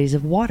bodies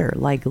of water,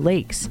 like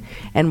lakes.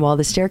 And while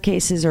the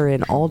staircases are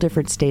in all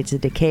different states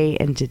of decay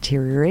and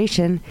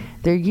deterioration,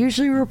 they're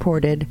usually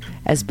reported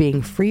as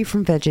being free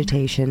from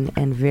vegetation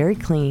and very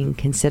clean,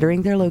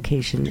 considering their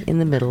location in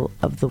the middle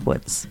of the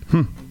woods.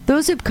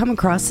 Those who've come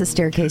across the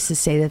staircases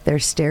say that their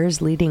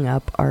stairs leading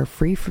up are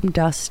free from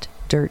dust,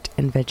 dirt,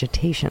 and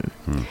vegetation.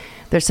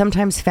 They're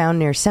sometimes found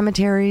near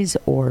cemeteries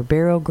or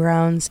burial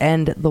grounds,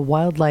 and the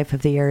wildlife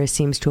of the area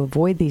seems to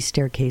avoid these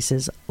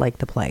staircases like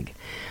the plague.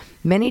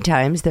 Many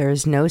times there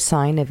is no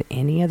sign of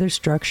any other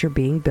structure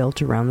being built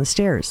around the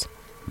stairs.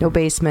 No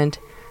basement,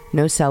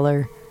 no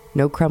cellar,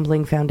 no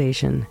crumbling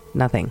foundation,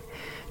 nothing.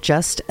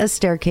 Just a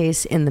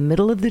staircase in the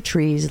middle of the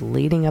trees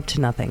leading up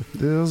to nothing.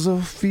 There's a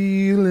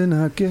feeling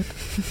I get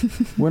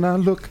when I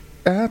look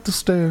at the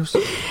stairs.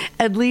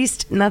 At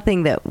least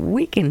nothing that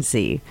we can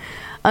see.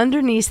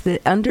 Underneath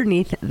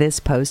this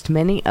post,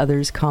 many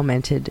others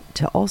commented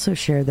to also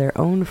share their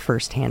own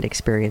first-hand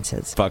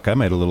experiences. Fuck, I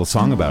made a little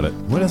song about it.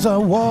 When as I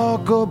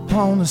walk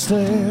upon the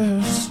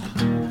stairs,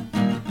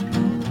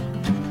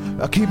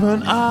 I keep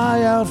an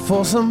eye out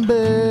for some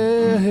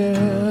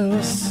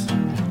bears.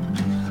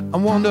 I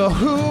wonder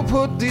who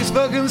put these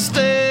fucking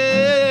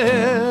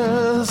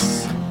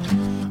stairs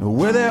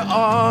where there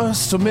are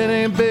so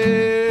many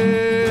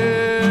bears.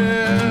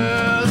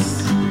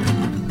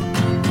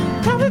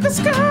 Now we can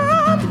scum.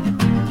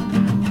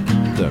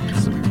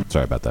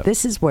 Sorry about that.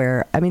 This is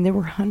where, there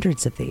were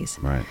hundreds of these.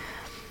 Right.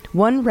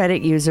 One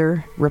Reddit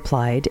user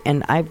replied,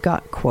 and I've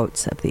got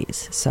quotes of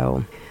these.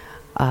 So,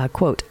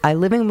 quote, I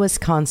live in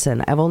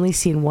Wisconsin. I've only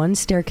seen one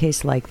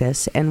staircase like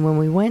this, and when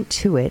we went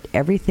to it,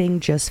 everything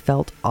just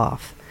felt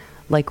off.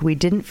 Like we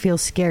didn't feel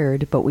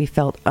scared, but we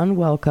felt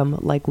unwelcome,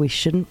 like we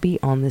shouldn't be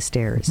on the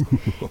stairs.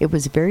 It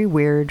was very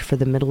weird for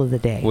the middle of the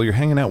day. Well, you're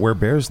hanging out where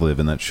bears live,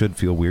 and that should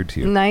feel weird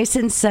to you. Nice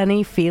and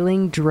sunny,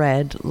 feeling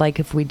dread, like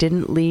if we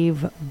didn't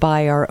leave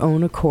by our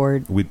own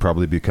accord, we'd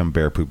probably become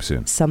bear poop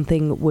soon.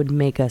 Something would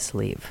make us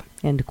leave.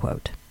 End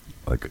quote.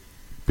 Like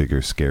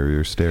bigger,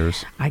 scarier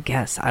stairs? I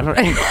guess. I don't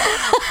know.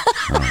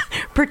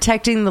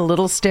 Protecting the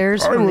little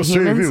stairs from the humans. I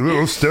will save you,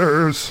 little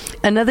stairs.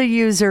 Another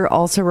user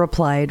also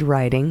replied,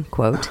 writing,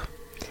 quote,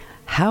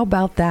 how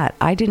about that?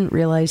 I didn't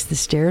realize the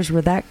stairs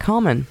were that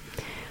common.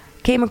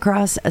 Came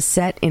across a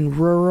set in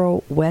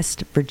rural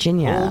West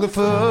Virginia. Holy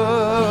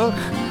fuck,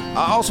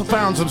 I also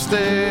found some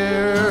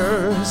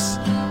stairs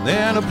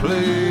in a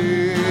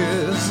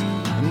place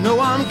no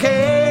one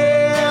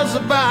cares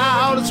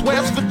about. It's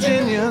West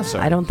Virginia.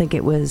 I don't think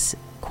it was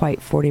quite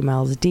 40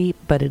 miles deep,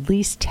 but at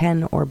least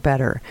 10 or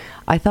better.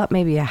 I thought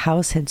maybe a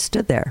house had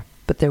stood there,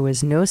 but there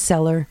was no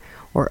cellar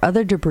or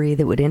other debris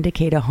that would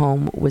indicate a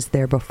home was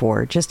there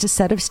before. Just a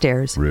set of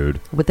stairs. Rude.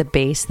 With a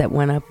base that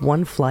went up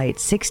one flight,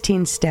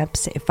 16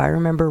 steps, if I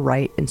remember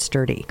right, and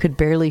sturdy. Could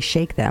barely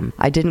shake them.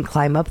 I didn't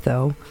climb up,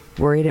 though,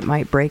 worried it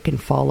might break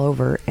and fall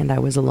over, and I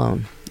was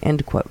alone.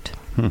 End quote.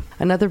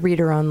 Another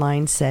reader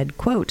online said,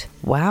 quote,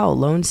 wow,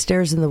 lone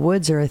stairs in the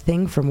woods are a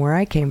thing from where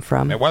I came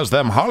from. It was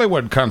them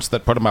Hollywood cunts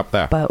that put them up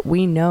there. But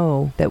we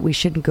know that we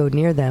shouldn't go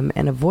near them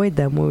and avoid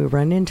them when we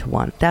run into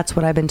one. That's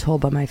what I've been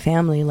told by my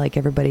family, like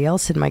everybody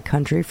else in my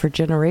country, for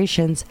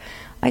generations.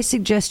 I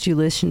suggest you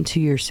listen to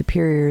your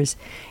superiors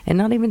and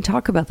not even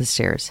talk about the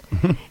stairs.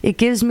 It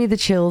gives me the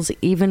chills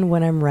even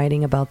when I'm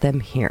writing about them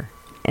here.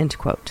 End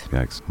quote.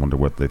 Yikes. Wonder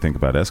what they think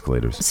about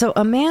escalators. So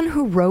a man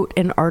who wrote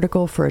an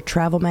article for a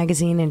travel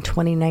magazine in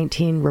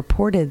 2019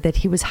 reported that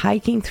he was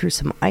hiking through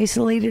some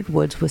isolated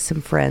woods with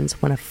some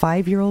friends when a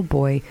 5-year-old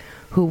boy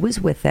who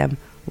was with them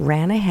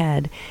ran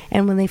ahead,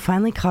 and when they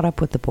finally caught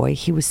up with the boy,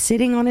 he was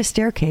sitting on a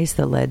staircase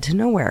that led to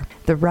nowhere.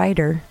 The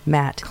writer,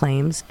 Matt,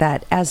 claims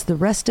that as the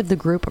rest of the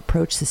group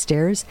approached the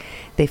stairs,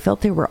 they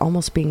felt they were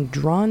almost being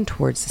drawn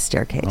towards the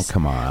staircase. Oh,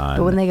 come on.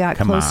 But when they got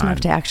close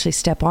enough to actually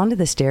step onto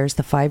the stairs,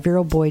 the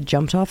 5-year-old boy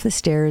jumped off the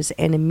stairs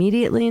and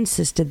immediately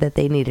insisted that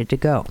they needed to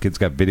go. Kids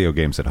got video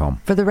games at home.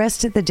 For the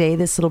rest of the day,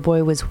 this little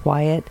boy was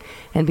quiet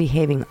and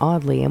behaving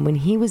oddly, and when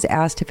he was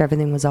asked if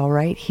everything was all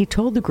right, he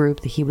told the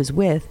group that he was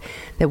with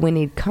that when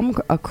he'd come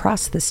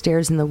across the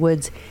stairs in the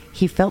woods,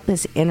 he felt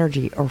this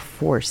energy or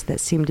force that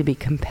seemed to be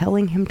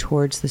compelling him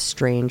towards the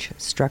strange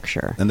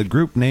structure. And the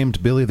group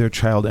named Billy their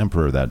child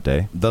emperor that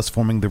day, thus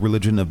forming the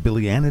religion of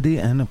Billianity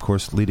and, of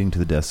course, leading to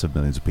the deaths of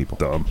millions of people.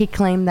 Dumb. He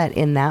claimed that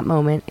in that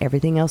moment,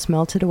 everything else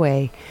melted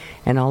away,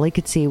 and all he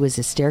could see was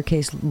a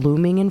staircase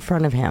looming in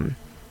front of him.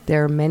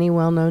 There are many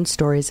well-known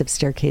stories of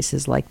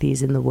staircases like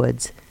these in the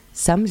woods.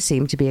 Some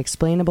seem to be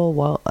explainable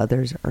while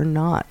others are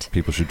not.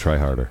 People should try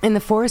harder. In the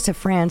forests of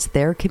France,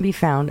 there can be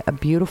found a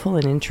beautiful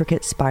and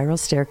intricate spiral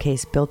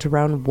staircase built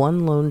around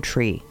one lone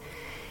tree.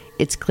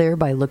 It's clear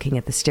by looking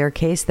at the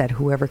staircase that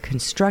whoever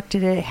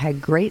constructed it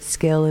had great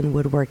skill in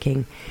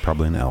woodworking.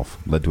 Probably an elf.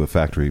 Led to a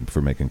factory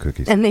for making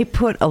cookies. And they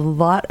put a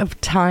lot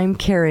of time,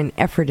 care, and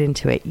effort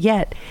into it.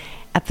 Yet,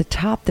 at the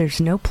top, there's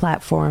no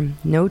platform,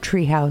 no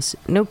treehouse,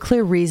 no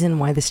clear reason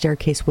why the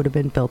staircase would have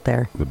been built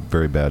there. The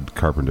very bad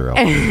carpenter elf.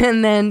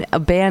 And then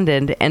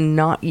abandoned and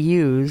not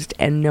used,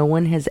 and no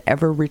one has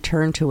ever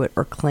returned to it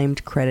or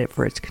claimed credit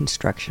for its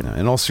construction.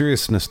 In all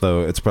seriousness, though,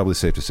 it's probably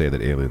safe to say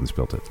that aliens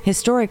built it.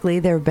 Historically,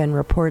 there have been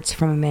reports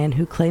from a man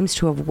who claims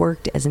to have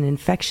worked as an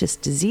infectious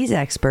disease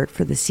expert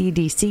for the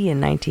CDC in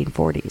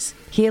 1940s.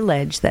 He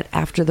alleged that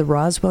after the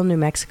Roswell, New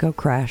Mexico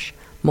crash,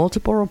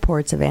 multiple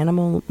reports of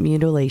animal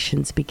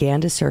mutilations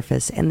began to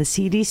surface, and the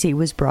CDC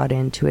was brought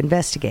in to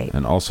investigate.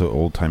 And also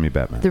old-timey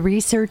Batman. The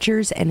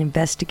researchers and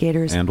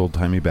investigators and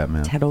old-timey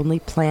Batman had only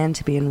planned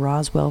to be in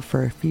Roswell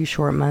for a few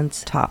short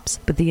months tops,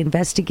 but the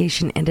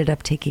investigation ended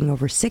up taking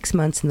over 6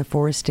 months in the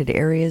forested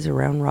areas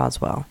around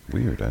Roswell.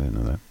 Weird, I didn't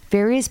know that.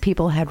 Various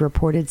people had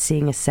reported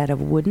seeing a set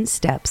of wooden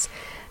steps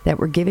that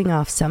were giving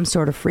off some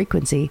sort of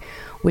frequency,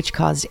 which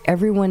caused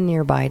everyone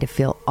nearby to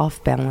feel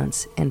off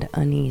balance and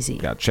uneasy.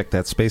 Gotta check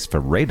that space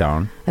for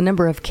radon. A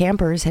number of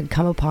campers had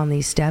come upon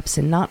these steps,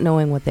 and not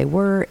knowing what they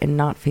were and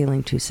not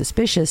feeling too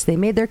suspicious, they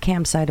made their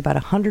campsite about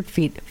 100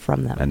 feet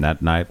from them. And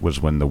that night was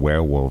when the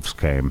werewolves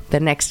came. The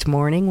next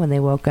morning, when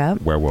they woke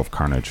up, werewolf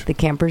carnage. The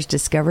campers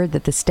discovered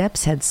that the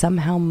steps had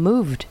somehow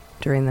moved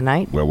during the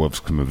night. Werewolves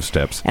can move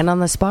steps. And on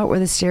the spot where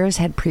the stairs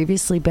had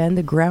previously been,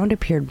 the ground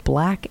appeared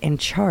black and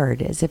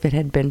charred as if it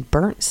had been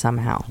burnt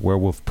somehow.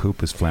 Werewolf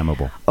poop is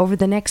flammable. Over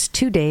the next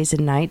 2 days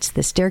and nights,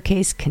 the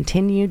staircase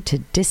continued to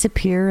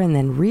disappear and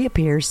then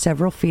reappear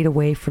several feet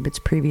away from its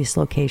previous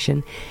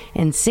location.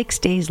 And 6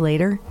 days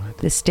later,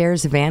 the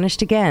stairs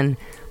vanished again,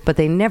 but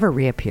they never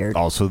reappeared.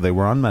 Also, they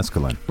were on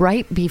mescaline.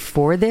 Right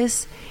before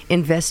this,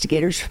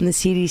 investigators from the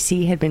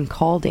CDC had been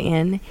called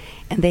in,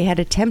 and they had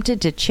attempted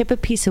to chip a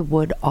piece of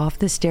wood off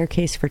the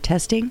staircase for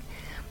testing,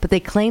 but they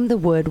claimed the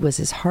wood was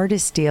as hard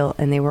as steel,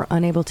 and they were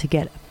unable to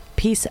get a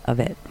piece of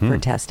it for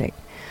testing.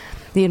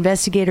 The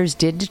investigators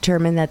did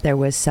determine that there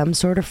was some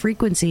sort of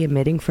frequency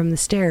emitting from the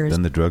stairs.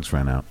 Then the drugs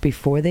ran out.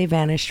 Before they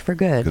vanished for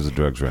good. Because the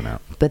drugs ran out.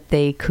 But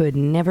they could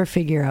never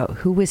figure out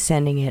who was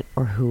sending it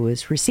or who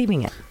was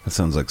receiving it. That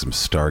sounds like some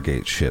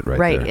Stargate shit right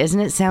there. Right,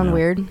 isn't it sound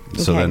weird?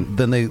 So okay.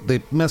 then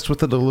they messed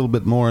with it a little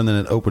bit more, and then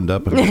it opened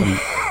up, and some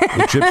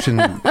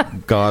Egyptian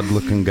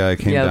god-looking guy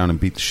came down and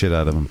beat the shit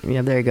out of them.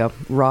 Yeah, there you go.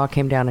 Ra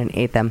came down and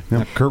ate them.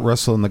 Yeah, Kurt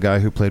Russell and the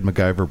guy who played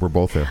MacGyver were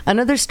both there.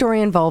 Another story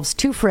involves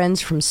two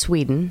friends from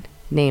Sweden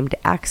named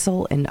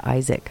Axel and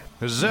Isaac.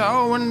 'Cause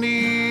all we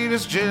need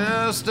is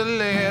just a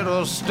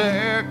little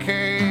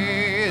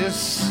staircase.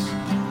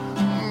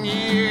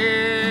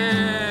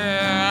 Yeah.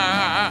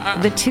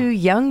 The two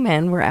young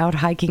men were out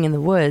hiking in the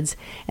woods,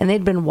 and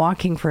they'd been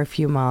walking for a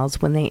few miles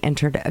when they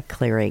entered a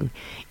clearing.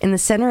 In the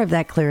center of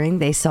that clearing,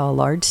 they saw a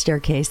large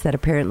staircase that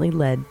apparently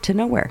led to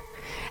nowhere.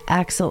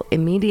 Axel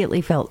immediately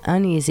felt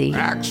uneasy.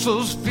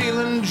 Axel's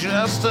feeling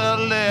just a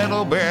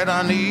little bit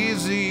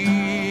uneasy.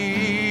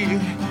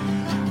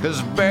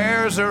 'Cause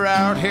bears are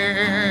out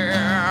here.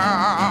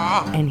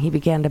 And he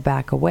began to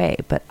back away,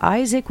 but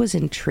Isaac was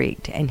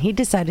intrigued, and he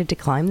decided to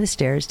climb the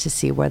stairs to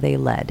see where they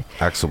led.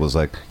 Axel was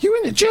like, "You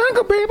in the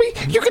jungle, baby?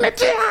 You're gonna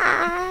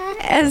die!"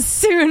 As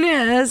soon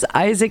as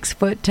Isaac's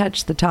foot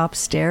touched the top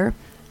stair,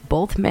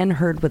 both men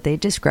heard what they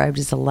described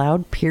as a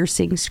loud,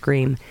 piercing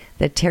scream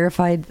that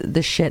terrified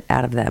the shit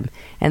out of them,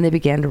 and they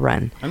began to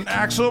run. And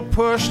Axel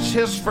pushed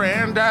his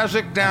friend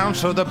Isaac down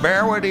so the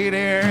bear would eat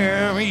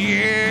him.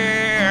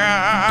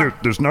 Yeah.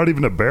 There's not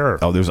even a bear.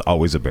 Oh, there's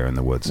always a bear in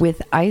the woods.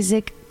 With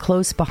Isaac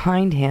close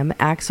behind him,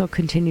 Axel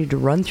continued to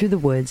run through the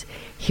woods,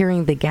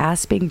 hearing the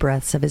gasping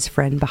breaths of his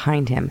friend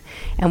behind him.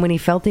 And when he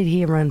felt that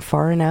he had run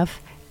far enough,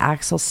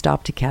 Axel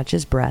stopped to catch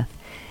his breath.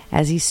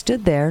 As he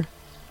stood there,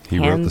 he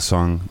wrote the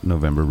song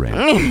November Rain.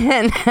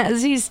 And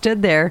as he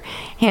stood there,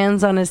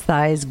 hands on his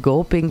thighs,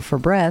 gulping for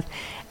breath,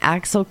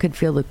 Axel could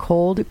feel the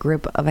cold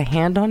grip of a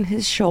hand on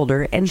his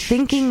shoulder, and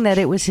thinking that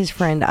it was his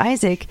friend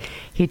Isaac,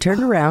 he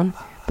turned around,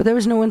 but there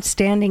was no one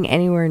standing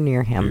anywhere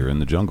near him. You're in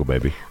the jungle,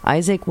 baby.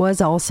 Isaac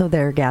was also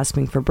there,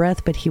 gasping for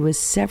breath, but he was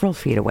several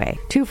feet away,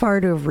 too far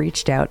to have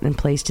reached out and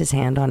placed his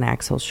hand on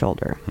Axel's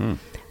shoulder.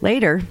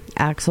 Later,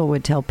 Axel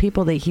would tell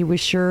people that he was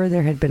sure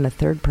there had been a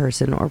third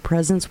person or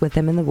presence with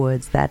him in the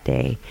woods that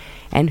day,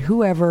 and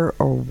whoever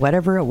or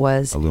whatever it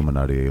was,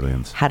 Illuminati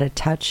aliens, had a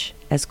touch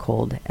as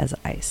cold as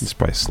ice. It's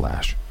probably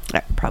Slash.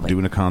 Probably.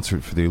 Doing a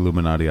concert for the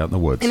Illuminati out in the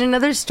woods. In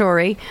another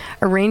story,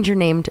 a ranger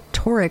named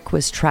Torik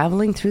was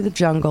traveling through the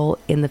jungle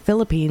in the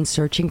Philippines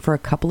searching for a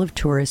couple of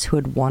tourists who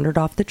had wandered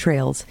off the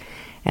trails,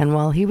 and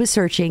while he was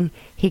searching,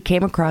 he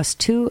came across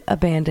two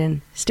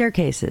abandoned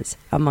staircases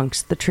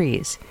amongst the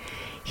trees.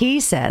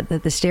 He said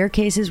that the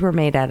staircases were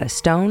made out of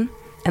stone,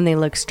 and they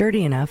looked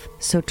sturdy enough,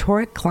 so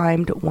Torik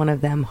climbed one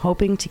of them,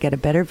 hoping to get a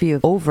better view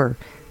over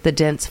the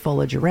dense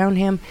foliage around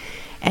him,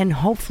 and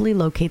hopefully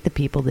locate the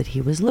people that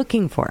he was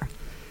looking for.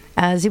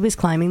 As he was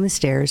climbing the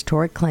stairs,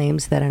 Torek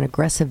claims that an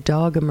aggressive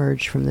dog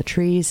emerged from the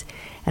trees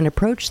and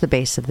approached the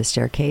base of the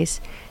staircase,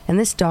 and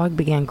this dog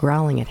began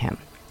growling at him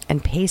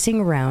and pacing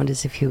around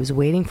as if he was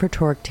waiting for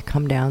Torek to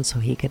come down so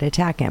he could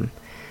attack him.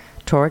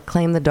 Torek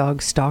claimed the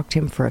dog stalked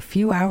him for a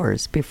few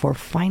hours before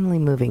finally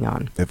moving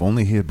on. If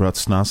only he had brought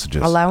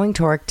sausages. Allowing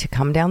Torek to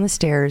come down the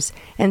stairs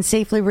and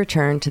safely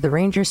return to the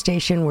ranger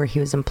station where he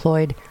was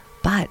employed.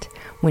 But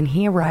when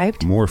he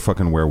arrived... More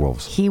fucking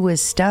werewolves. He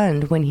was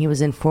stunned when he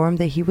was informed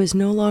that he was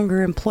no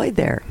longer employed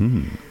there.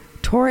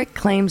 Torek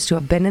claims to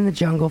have been in the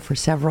jungle for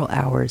several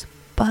hours,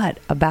 but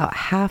about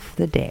half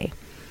the day.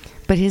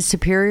 But his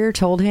superior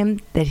told him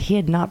that he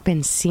had not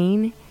been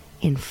seen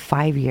in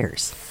 5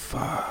 years.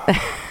 Fuck.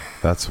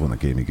 That's one that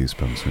gave me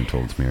goosebumps when you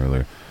told it to me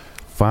earlier.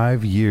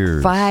 5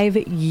 years. 5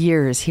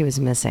 years he was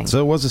missing.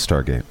 So it was a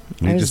Stargate.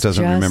 He just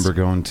doesn't remember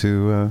going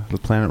to the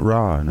planet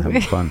Ra and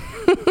having fun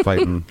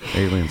fighting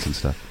aliens and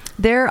stuff.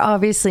 There are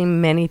obviously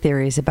many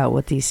theories about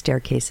what these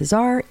staircases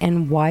are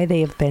and why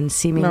they have been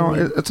seemingly...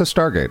 No, it's a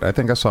Stargate. I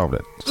think I solved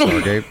it.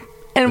 Stargate.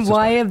 And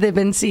why have they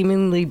been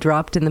seemingly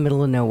dropped in the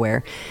middle of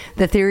nowhere?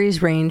 The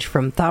theories range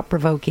from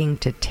thought-provoking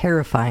to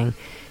terrifying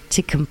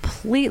to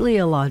completely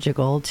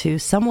illogical to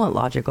somewhat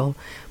logical,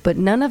 but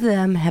none of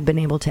them have been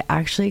able to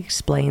actually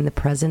explain the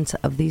presence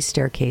of these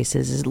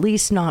staircases, at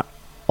least not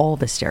all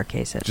the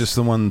staircases. Just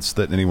the ones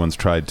that anyone's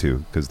tried to,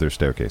 because they're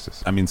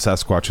staircases. I mean,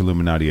 Sasquatch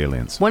Illuminati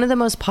aliens. One of the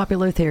most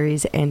popular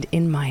theories, and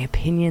in my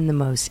opinion the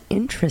most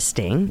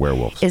interesting,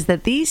 werewolves, is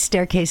that these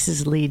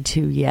staircases lead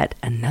to yet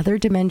another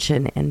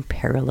dimension and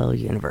parallel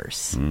universe.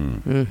 So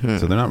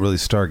they're not really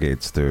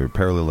Stargates, they're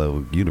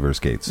parallel universe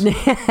gates.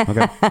 Okay.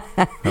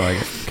 I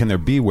like it. Can there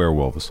be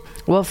werewolves?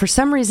 Well, for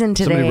some reason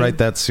today... Somebody write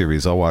that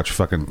series. I'll watch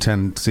fucking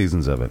 10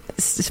 seasons of it.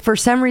 For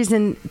some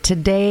reason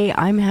today,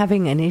 I'm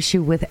having an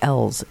issue with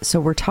L's. So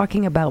we're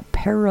talking about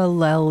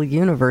parallel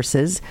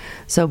universes.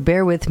 So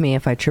bear with me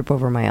if I trip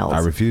over my L's. I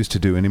refuse to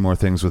do any more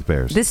things with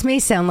bears. This may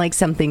sound like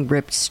something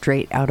ripped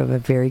straight out of a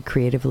very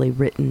creatively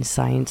written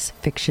science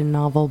fiction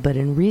novel, but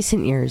in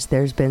recent years,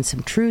 there's been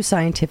some true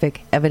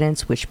scientific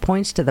evidence which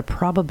points to the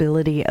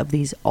probability of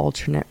these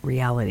alternate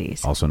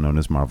realities. Also known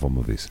as Marvel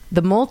movies.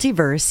 The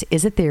multiverse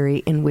is a theory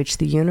in which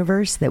the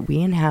universe that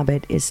we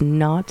inhabit is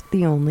not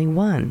the only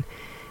one.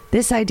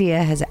 This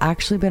idea has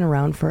actually been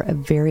around for a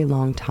very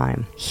long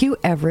time. Hugh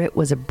Everett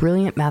was a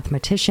brilliant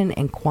mathematician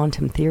and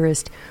quantum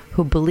theorist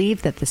who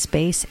believed that the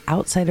space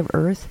outside of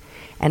Earth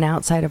and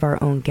outside of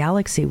our own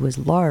galaxy was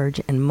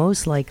large and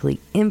most likely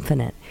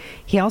infinite.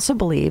 He also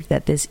believed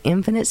that this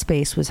infinite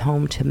space was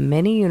home to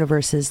many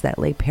universes that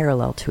lay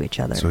parallel to each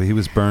other. So he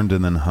was burned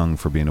and then hung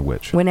for being a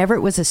witch. When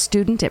Everett was a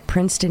student at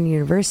Princeton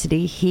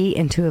University, he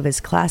and two of his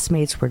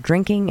classmates were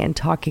drinking and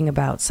talking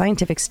about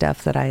scientific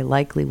stuff that I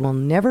likely will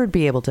never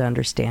be able to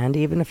understand,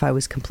 even if I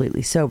was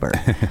completely sober.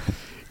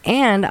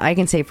 And I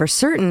can say for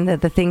certain that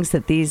the things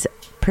that these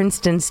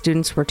Princeton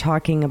students were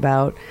talking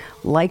about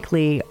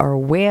likely are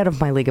way out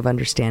of my league of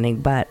understanding,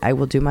 but I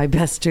will do my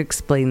best to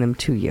explain them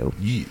to you.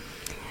 Yeah.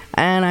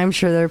 And I'm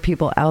sure there are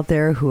people out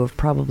there who have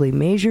probably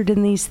majored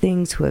in these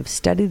things, who have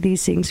studied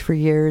these things for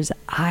years.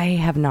 I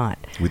have not.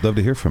 We'd love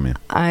to hear from you.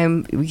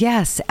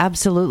 Yes,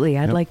 absolutely.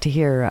 I'd like to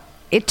hear.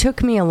 It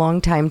took me a long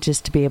time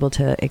just to be able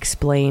to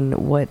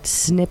explain what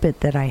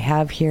snippet that I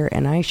have here,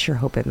 and I sure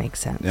hope it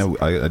makes sense. Yeah,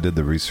 I did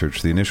the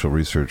research, the initial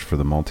research for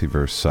the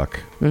multiverse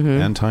suck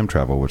and time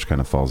travel, which kind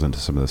of falls into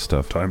some of this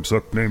stuff. Time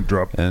suck, name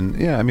drop. And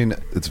yeah, I mean,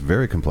 it's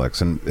very complex,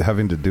 and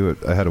having to do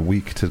it, I had a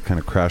week to kind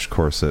of crash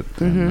course it,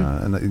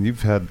 and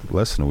you've had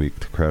less than a week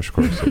to crash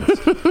course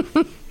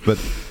it.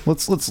 But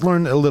let's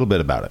learn a little bit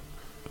about it.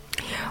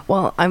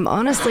 Well, I'm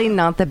honestly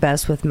not the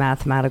best with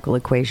mathematical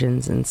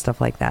equations and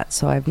stuff like that,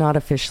 so I've not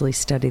officially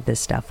studied this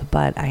stuff,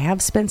 but I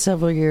have spent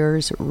several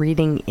years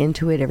reading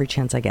into it every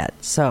chance I get.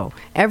 So,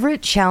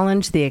 Everett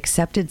challenged the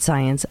accepted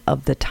science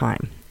of the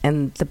time,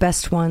 and the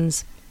best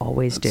ones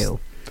always do.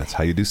 That's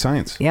how you do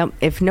science. Yep.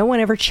 If no one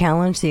ever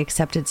challenged the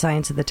accepted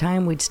science of the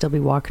time, we'd still be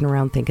walking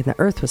around thinking the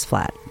Earth was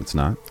flat. It's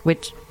not.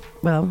 Which...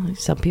 Well,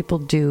 some people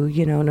do,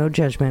 no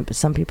judgment, but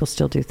some people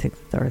still do think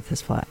the Earth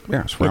is flat.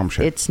 Yeah, it's round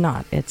shape. It's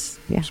not. It's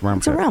a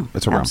realm.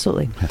 It's a realm.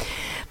 Absolutely. Yeah.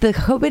 The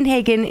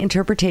Copenhagen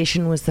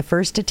interpretation was the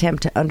first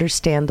attempt to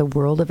understand the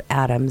world of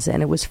atoms,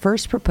 and it was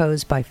first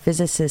proposed by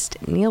physicist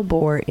Niels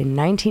Bohr in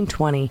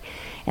 1920,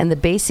 and the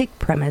basic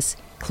premise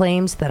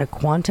claims that a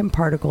quantum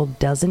particle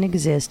doesn't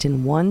exist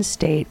in one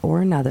state or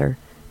another,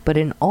 but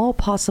in all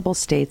possible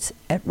states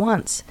at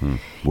once.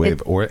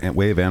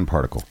 Wave and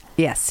particle.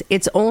 Yes,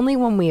 it's only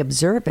when we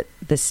observe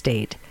the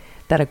state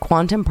that a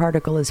quantum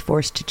particle is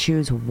forced to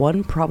choose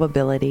one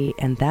probability,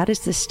 and that is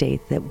the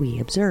state that we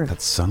observe.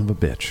 That son of a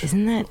bitch.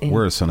 Isn't that...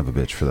 We're a son of a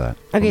bitch for that.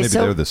 Okay, maybe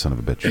they're the son of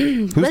a bitch.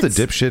 Who's the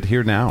dipshit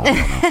here now? I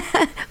don't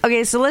know.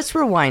 Okay, so let's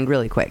rewind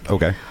really quick.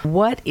 Okay.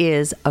 What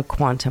is a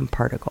quantum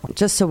particle?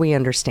 Just so we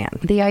understand.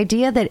 The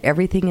idea that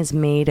everything is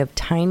made of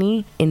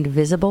tiny,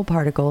 invisible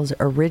particles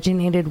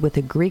originated with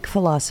the Greek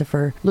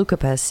philosopher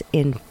Leucippus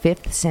in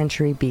 5th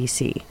century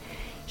BC.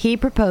 He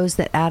proposed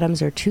that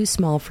atoms are too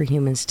small for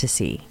humans to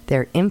see.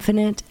 They're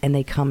infinite, and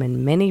they come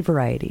in many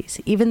varieties.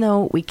 Even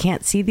though we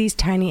can't see these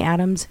tiny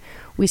atoms,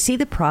 we see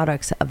the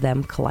products of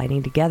them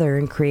colliding together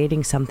and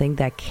creating something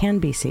that can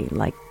be seen,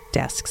 like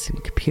desks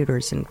and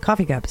computers and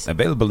coffee cups.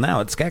 Available now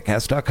at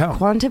SKATCAST.com.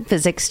 Quantum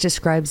physics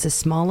describes the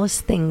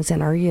smallest things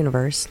in our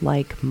universe,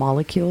 like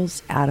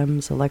molecules,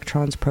 atoms,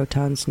 electrons,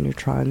 protons,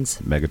 neutrons,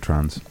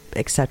 Megatrons.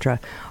 etc.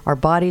 Our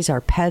bodies,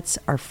 our pets,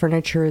 our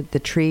furniture, the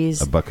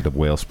trees, A bucket of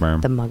whale sperm.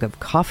 the mug of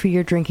coffee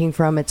you're drinking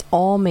from, it's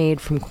all made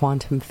from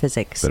quantum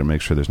physics. Better make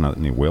sure there's not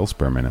any whale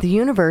sperm in it. The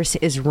universe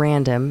is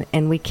random,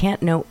 and we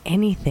can't know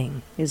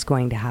anything is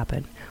going to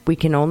happen. We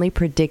can only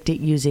predict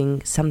it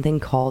using something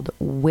called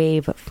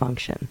wave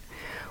function,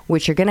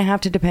 which you're going to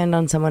have to depend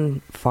on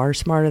someone far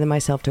smarter than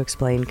myself to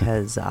explain,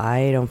 because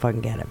I don't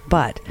fucking get it.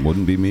 But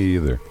Wouldn't be me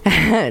either.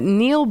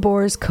 Niels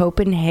Bohr's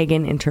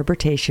Copenhagen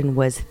interpretation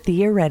was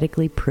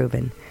theoretically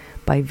proven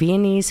by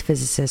Viennese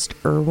physicist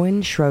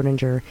Erwin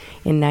Schrödinger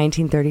in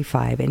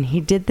 1935, and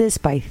he did this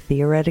by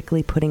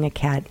theoretically putting a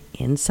cat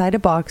inside a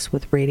box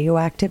with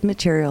radioactive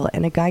material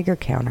and a Geiger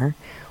counter,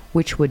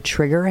 which would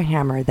trigger a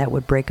hammer that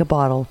would break a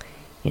bottle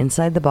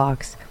inside the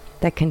box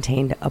that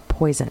contained a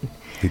poison.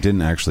 He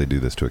didn't actually do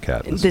this to a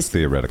cat. This is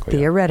theoretically.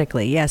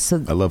 Theoretically, yes.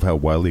 So I love how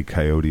Wile E.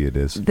 Coyote it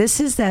is.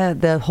 this is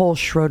the whole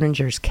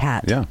Schrodinger's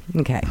cat. Yeah.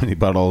 Okay. And he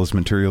bought all his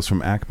materials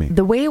from Acme.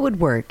 The way it would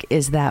work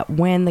is that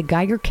when the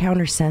Geiger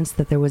counter sensed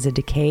that there was a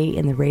decay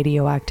in the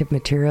radioactive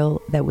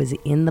material that was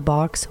in the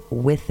box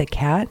with the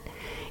cat,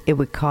 it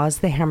would cause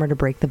the hammer to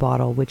break the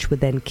bottle, which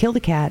would then kill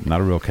the cat.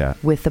 Not a real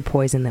cat. With the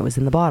poison that was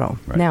in the bottle.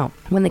 Right. Now,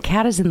 when the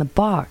cat is in the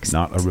box,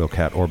 Not a real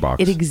cat or box.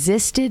 it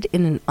existed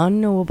in an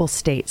unknowable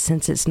state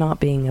since it's not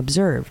being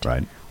observed.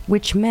 Right.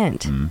 Which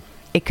meant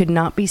it could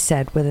not be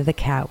said whether the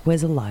cat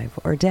was alive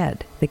or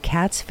dead. The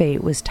cat's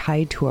fate was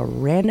tied to a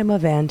random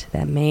event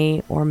that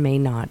may or may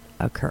not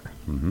occur.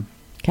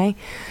 Okay?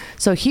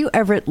 So Hugh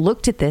Everett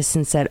looked at this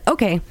and said,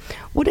 okay,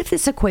 what if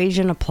this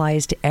equation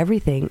applies to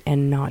everything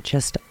and not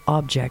just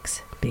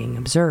objects being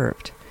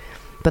observed,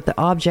 but the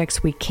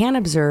objects we can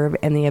observe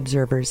and the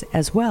observers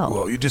as well?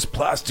 Whoa, you just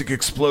plastic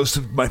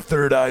explosive my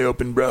third eye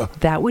open, bro.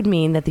 That would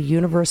mean that the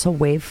universal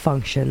wave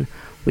function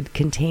would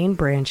contain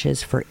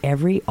branches for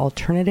every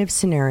alternative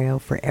scenario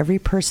for every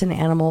person,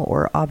 animal,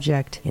 or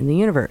object in the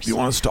universe. You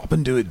want to stop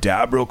and do a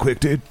dab real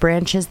quick, dude?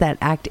 Branches that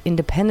act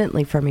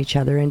independently from each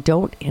other and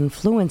don't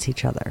influence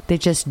each other. They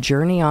just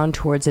journey on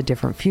towards a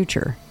different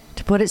future.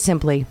 To put it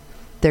simply,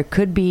 there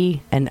could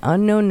be an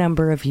unknown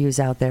number of yous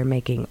out there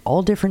making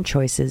all different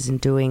choices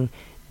and doing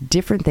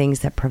different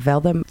things that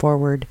propel them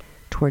forward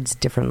towards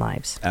different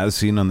lives. As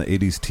seen on the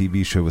 80s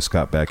TV show with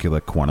Scott Bakula,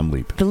 Quantum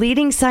Leap. The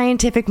leading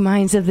scientific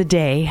minds of the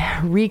day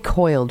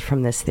recoiled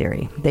from this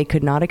theory. They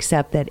could not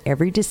accept that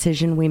every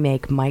decision we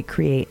make might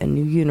create a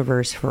new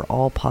universe for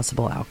all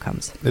possible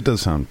outcomes. It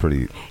does sound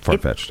pretty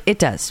far-fetched. It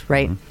does,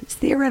 right? It's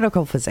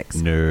theoretical physics.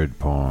 Nerd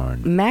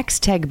porn. Max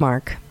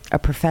Tegmark, a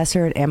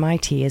professor at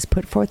MIT, has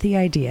put forth the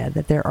idea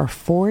that there are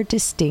 4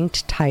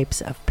 distinct types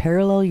of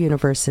parallel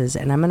universes,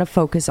 and I'm going to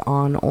focus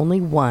on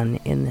only one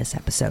in this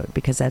episode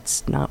because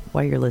that's not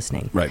why you're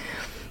listening. Right.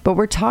 But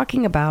we're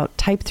talking about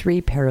type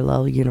 3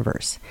 parallel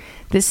universe.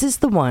 This is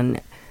the one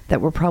that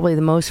we're probably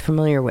the most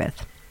familiar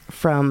with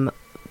from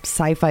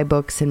sci-fi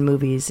books and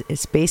movies.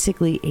 It's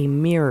basically a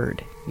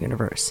mirrored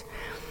universe.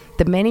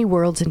 The many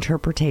worlds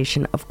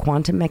interpretation of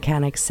quantum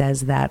mechanics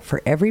says that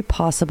for every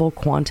possible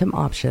quantum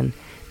option,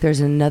 there's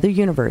another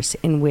universe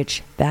in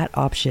which that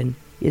option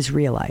is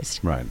realized.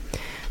 Right.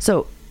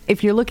 So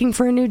if you're looking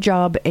for a new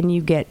job and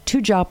you get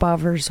 2 job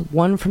offers,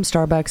 one from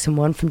Starbucks and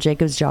one from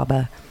Jacob's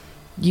Java,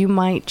 you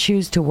might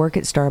choose to work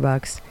at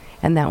Starbucks,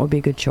 and that would be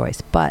a good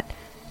choice. But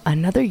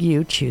another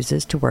you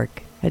chooses to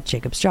work at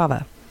Jacob's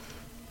Java.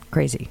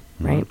 Crazy,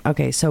 right?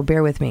 Okay, so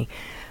bear with me.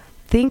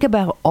 Think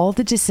about all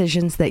the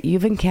decisions that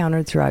you've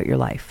encountered throughout your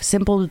life.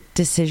 Simple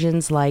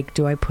decisions like,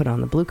 do I put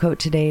on the blue coat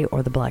today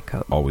or the black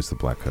coat? Always the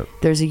black coat.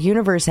 There's a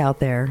universe out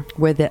there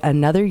where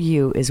another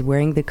you is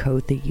wearing the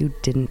coat that you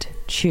didn't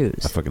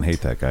choose. I fucking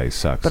hate that guy. He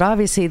sucks. But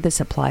obviously this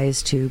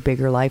applies to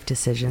bigger life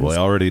decisions. Well,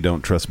 I already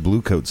don't trust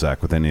Blue Coat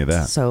Zach with any of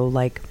that. So,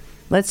 like,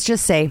 let's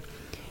just say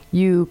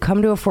you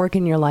come to a fork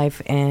in your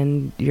life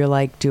and you're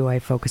like, do I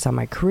focus on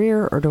my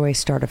career or do I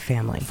start a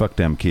family? Fuck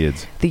them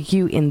kids. The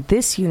you in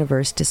this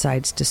universe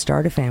decides to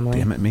start a family.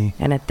 Damn it, me.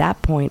 And at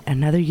that point,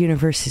 another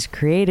universe is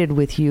created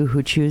with you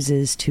who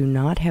chooses to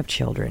not have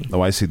children.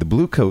 Oh, I see. The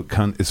blue coat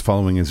cunt is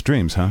following his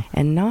dreams, huh?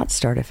 And not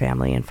start a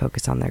family and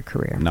focus on their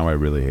career. Now I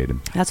really hate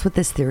him. That's what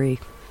this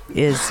theory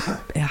is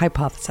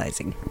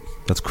hypothesizing.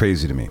 That's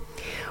crazy to me.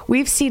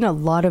 We've seen a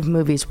lot of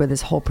movies where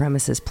this whole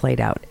premise is played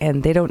out,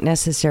 and they don't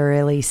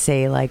necessarily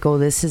say like, oh,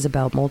 this is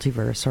about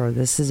multiverse or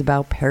this is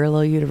about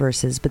parallel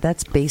universes, but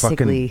that's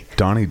basically... Fucking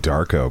Donnie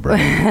Darko, bro.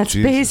 That's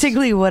Jesus.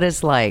 basically what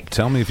it's like.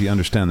 Tell me if you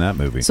understand that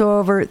movie. So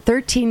over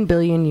 13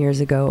 billion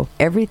years ago,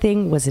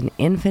 everything was an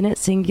infinite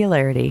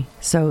singularity.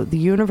 So the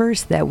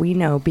universe that we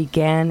know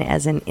began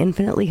as an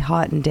infinitely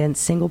hot and dense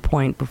single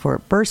point before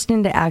it burst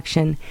into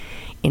action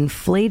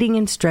inflating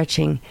and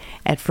stretching,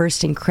 at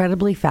first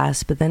incredibly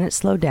fast, but then it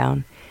slowed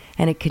down,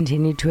 and it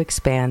continued to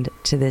expand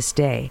to this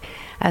day.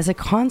 As a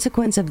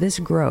consequence of this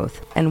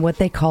growth and what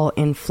they call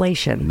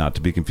inflation, Not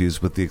to be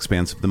confused with the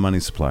expanse of the money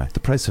supply, the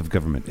price of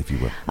government, if you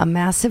will. a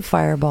massive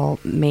fireball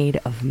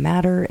made of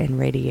matter and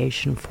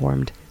radiation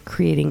formed,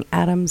 creating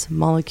atoms,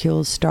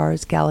 molecules,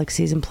 stars,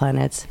 galaxies, and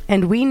planets.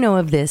 And we know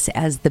of this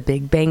as the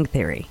Big Bang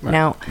Theory. Right.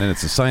 Now, and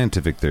it's a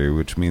scientific theory,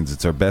 which means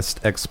it's our best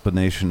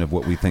explanation of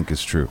what we think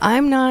is true.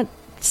 I'm not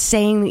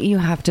saying that you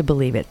have to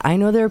believe it. I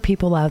know there are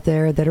people out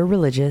there that are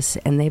religious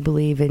and they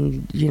believe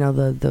in,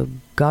 the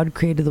God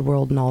created the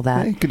world and all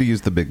that. You could have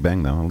used the Big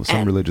Bang, though.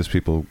 Some religious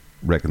people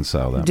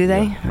reconcile that. Do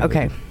they? Yeah,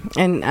 okay. they do.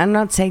 And I'm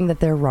not saying that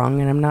they're wrong,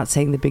 and I'm not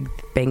saying the Big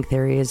Bang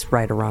Theory is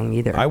right or wrong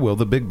either. I will.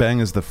 The Big Bang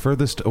is the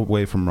furthest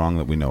away from wrong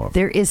that we know of.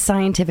 There is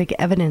scientific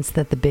evidence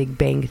that the Big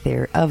Bang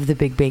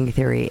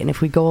Theory, and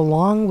if we go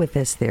along with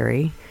this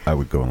theory, I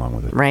would go along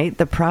with it. right,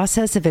 the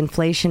process of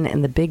inflation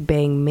and the Big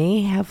Bang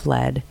may have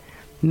led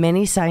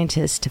many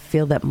scientists to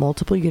feel that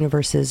multiple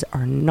universes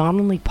are not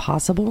only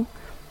possible,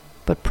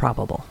 but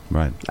probable.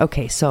 Right.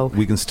 Okay, so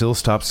We can still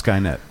stop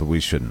Skynet, but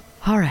we shouldn't.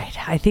 all right,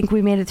 I think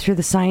we made it through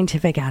the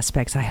scientific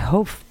aspects.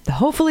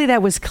 Hopefully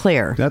that was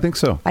clear. I think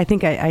so. I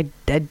think I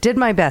did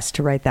my best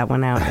to write that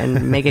one out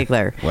and make it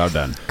clear. Well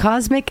done.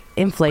 Cosmic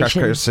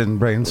inflation. Crackers and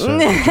brain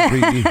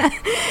surgery.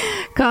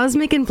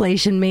 Cosmic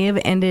inflation may have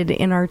ended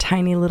in our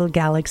tiny little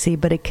galaxy,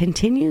 but it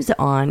continues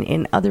on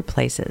in other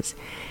places.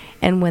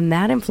 And when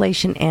that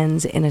inflation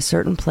ends in a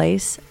certain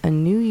place, a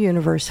new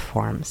universe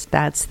forms.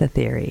 That's the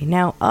theory.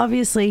 Now,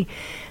 obviously,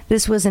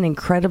 this was an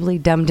incredibly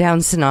dumbed-down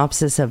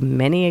synopsis of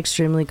many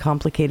extremely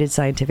complicated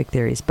scientific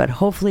theories, but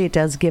hopefully it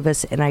does give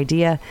us an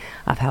idea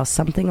of how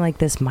something like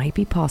this might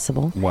be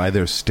possible. Why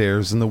there's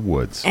stairs in the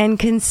woods. And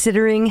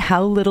considering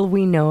how little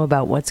we know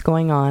about what's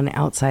going on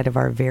outside of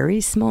our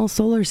very small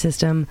solar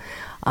system,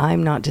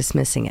 I'm not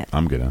dismissing it.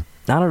 I'm gonna.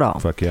 Not at all.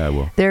 Fuck yeah, I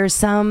will.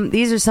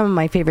 These are some of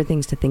my favorite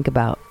things to think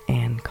about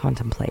and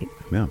contemplate.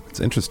 Yeah,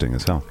 it's interesting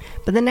as hell.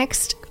 But the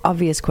next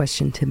obvious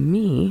question to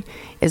me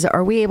is,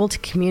 are we able to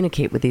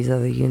communicate with these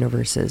other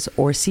universes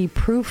or see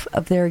proof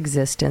of their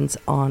existence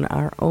on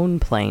our own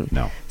plane?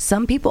 No.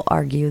 Some people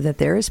argue that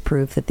there is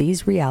proof that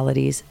these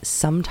realities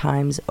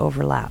sometimes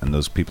overlap. And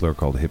those people are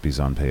called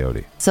hippies on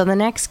peyote. So the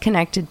next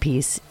connected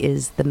piece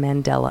is the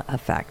Mandela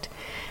effect.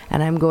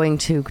 And I'm going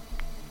to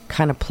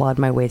kind of plod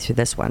my way through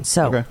this one.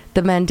 So, Okay.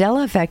 The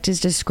Mandela effect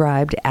is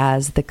described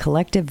as the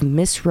collective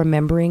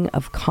misremembering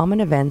of common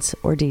events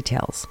or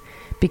details,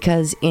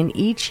 because in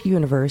each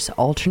universe,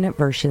 alternate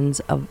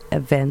versions of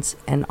events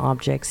and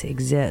objects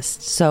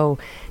exist. So,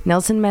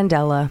 Nelson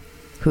Mandela,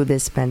 who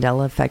this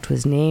Mandela effect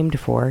was named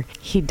for,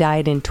 he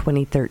died in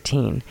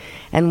 2013.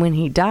 And when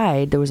he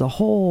died, there was a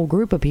whole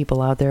group of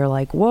people out there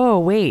like, whoa,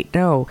 wait,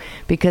 no,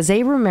 because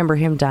they remember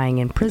him dying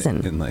in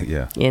prison In the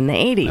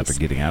 80s. After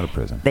getting out of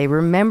prison. They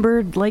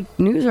remembered like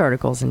news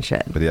articles and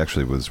shit. But he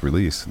actually was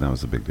released, and that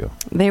was a big deal.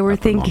 They were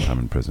After a long thinking time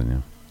in prison,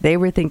 yeah. they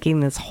were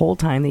thinking this whole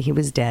time that he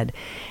was dead.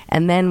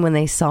 And then when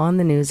they saw in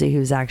the news that he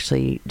was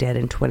actually dead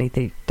in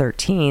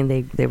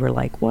 2013, they were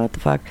like, what the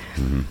fuck?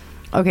 Mm-hmm.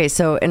 Okay,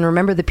 so, and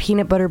remember the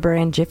peanut butter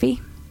brand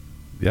Jiffy?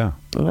 Yeah.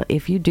 Well,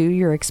 if you do,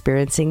 you're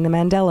experiencing the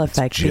Mandela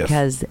effect, Jif.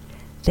 because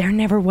there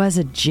never was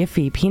a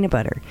Jiffy peanut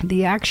butter.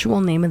 The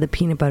actual name of the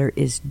peanut butter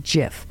is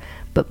Jif,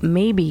 but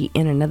maybe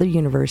in another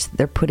universe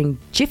they're putting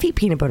Jiffy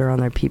peanut butter on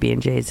their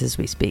PB&Js as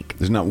we speak.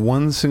 There's not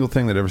one single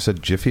thing that ever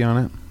said Jiffy on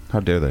it. How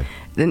dare they?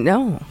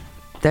 No,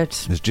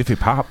 that's There's Jiffy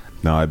Pop.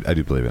 No, I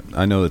do believe it.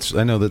 I know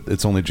that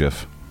it's only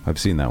Jif. I've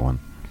seen that one.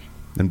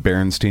 And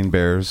Berenstain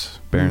Bears.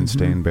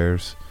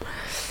 Bears.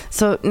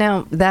 so.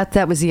 Now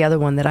that was the other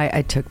one that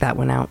I took that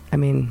one out. I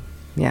mean,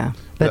 yeah,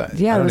 but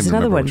yeah, I there don't was even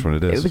another remember one. which one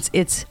it is.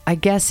 It's I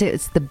guess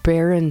it's the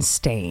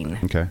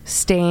Berenstain. Okay.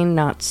 Stain,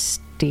 not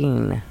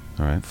Steen.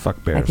 All right.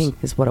 Fuck bears. I think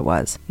is what it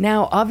was.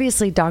 Now,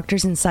 obviously,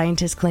 doctors and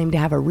scientists claim to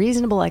have a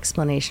reasonable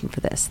explanation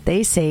for this.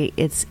 They say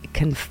it's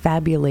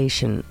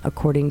confabulation,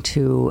 according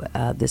to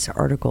this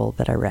article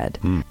that I read.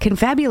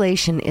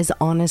 Confabulation is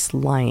honest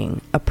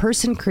lying. A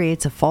person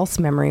creates a false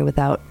memory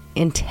without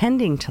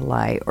intending to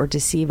lie or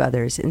deceive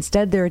others.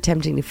 Instead, they're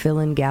attempting to fill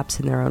in gaps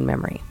in their own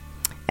memory.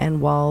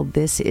 And while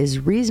this is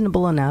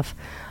reasonable enough,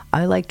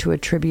 I like to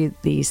attribute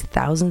these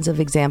thousands of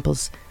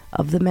examples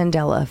of the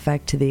Mandela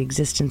effect to the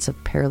existence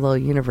of parallel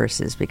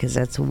universes, because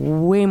that's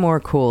way more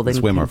cool than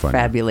It's way more fun, yeah.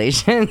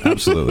 confabulation.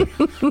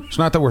 Absolutely. It's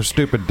not that we're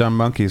stupid, dumb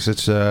monkeys.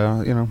 It's,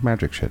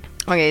 magic shit.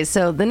 Okay,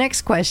 so the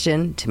next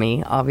question to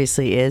me,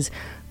 obviously, is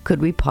could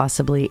we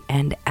possibly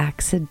and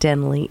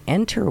accidentally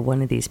enter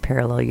one of these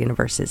parallel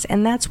universes?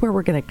 And that's where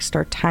we're going to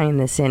start tying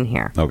this in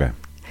here. Okay.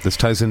 This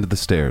ties into the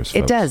stairs,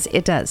 It folks. does.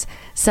 It does.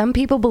 Some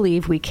people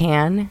believe we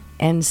can,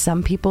 and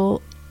some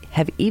people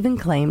have even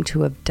claimed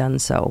to have done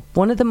so.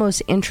 One of the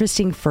most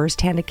interesting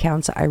first-hand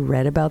accounts I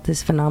read about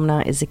this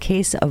phenomena is the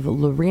case of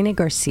Lorena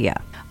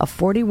Garcia, a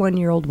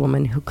 41-year-old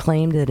woman who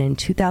claimed that in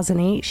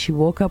 2008 she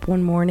woke up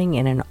one morning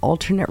in an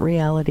alternate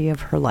reality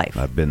of her life.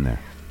 I've been there.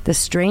 The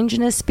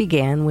strangeness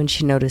began when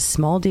she noticed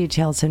small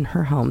details in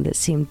her home that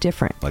seemed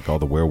different. Like all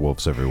the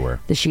werewolves everywhere.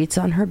 The sheets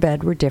on her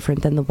bed were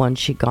different than the ones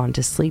she'd gone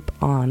to sleep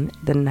on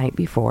the night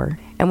before.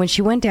 And when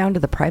she went down to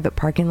the private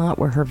parking lot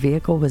where her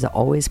vehicle was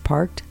always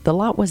parked, the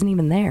lot wasn't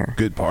even there.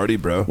 Good party,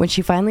 bro. When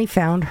she finally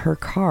found her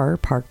car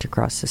parked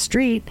across the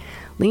street,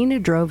 Lena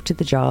drove to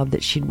the job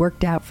that she'd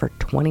worked at for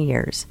 20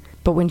 years.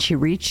 But when she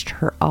reached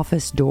her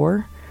office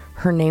door,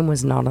 her name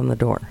was not on the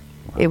door.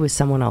 It was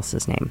someone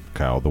else's name.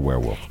 Kyle the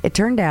werewolf. It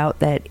turned out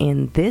that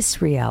in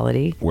this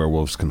reality,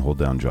 werewolves can hold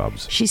down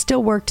jobs. She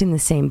still worked in the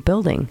same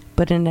building,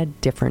 but in a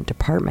different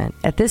department.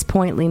 At this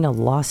point, Lena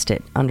lost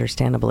it,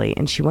 understandably,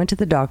 and she went to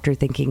the doctor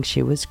thinking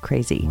she was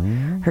crazy.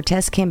 Her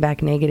test came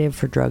back negative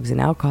for drugs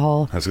and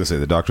alcohol. I was going to say,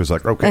 the doctor's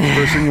like, okay, the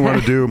first thing you want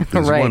to do is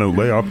you want to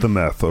lay off the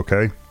meth,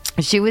 okay?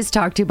 She was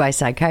talked to by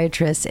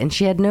psychiatrists, and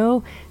she had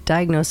no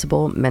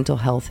diagnosable mental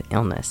health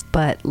illness.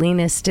 But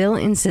Lena still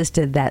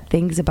insisted that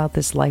things about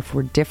this life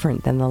were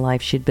different than the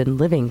life she'd been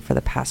living for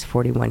the past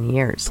 41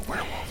 years.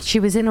 She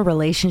was in a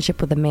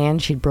relationship with a man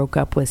she'd broke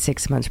up with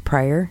 6 months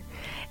prior.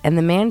 And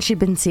the man she'd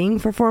been seeing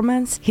for 4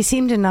 months, he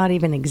seemed to not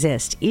even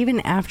exist, even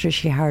after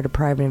she hired a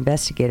private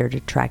investigator to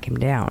track him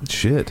down.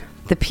 Shit.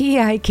 The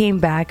PI came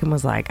back and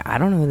was like, I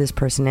don't know who this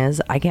person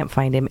is. I can't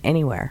find him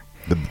anywhere.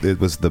 It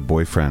was the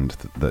boyfriend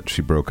that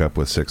she broke up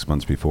with 6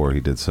 months before.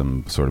 He did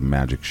some sort of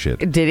magic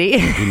shit. Did he?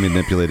 He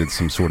manipulated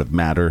some sort of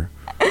matter.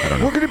 I don't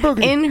know.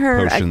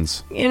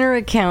 Potions. In her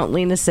account,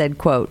 Lena said,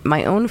 quote,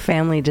 "My own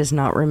family does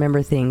not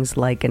remember things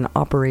like an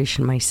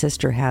operation my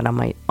sister had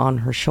on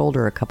her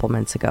shoulder a couple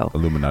months ago.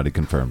 Illuminati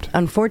confirmed.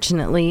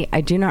 Unfortunately,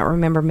 I do not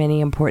remember many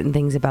important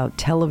things about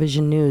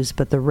television news,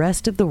 but the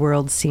rest of the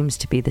world seems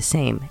to be the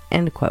same."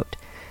 End quote.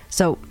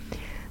 So,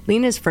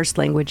 Lena's first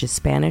language is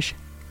Spanish.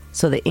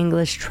 So the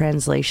English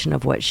translation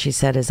of what she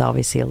said is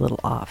obviously a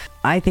little off.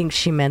 I think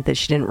she meant that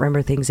she didn't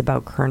remember things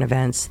about current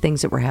events,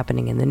 things that were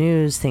happening in the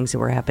news, things that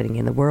were happening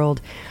in the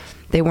world.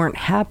 They weren't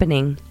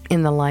happening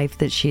in the life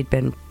that she'd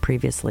been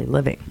previously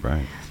living.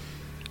 Right.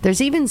 There's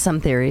even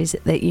some theories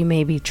that you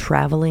may be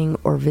traveling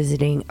or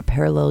visiting a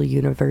parallel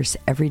universe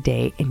every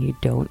day and you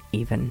don't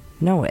even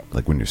know it.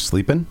 Like when you're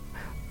sleeping?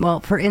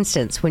 Well, for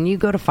instance, when you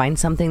go to find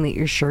something that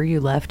you're sure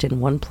you left in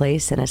one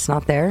place and it's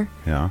not there,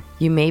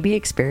 you may be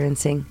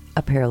experiencing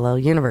a parallel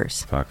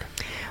universe. Fuck.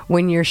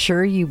 When you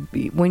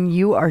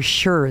are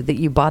sure that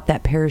you bought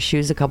that pair of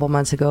shoes a couple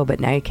months ago, but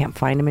now you can't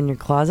find them in your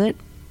closet,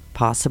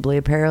 possibly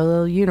a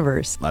parallel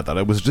universe. I thought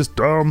it was just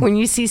dumb. When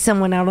you see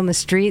someone out on the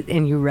street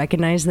and you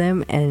recognize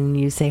them and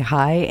you say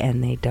hi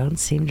and they don't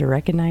seem to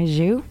recognize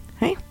you,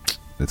 hey.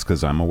 It's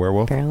because I'm a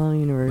werewolf? Parallel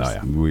universe. Oh,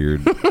 yeah.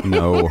 Weird.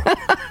 No.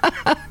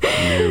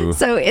 No.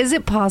 So is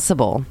it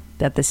possible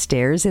that the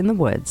stairs in the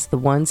woods, the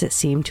ones that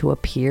seem to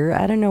appear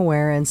out of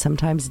nowhere and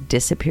sometimes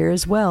disappear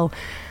as well,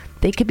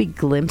 they could be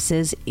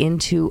glimpses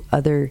into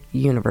other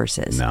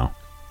universes? No.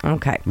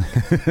 Okay.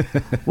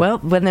 Well,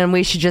 then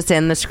we should just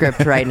end the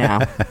script right now.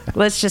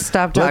 Let's just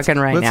stop talking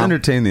now. Let's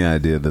entertain the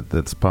idea that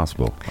that's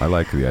possible. I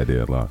like the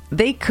idea a lot.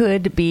 They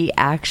could be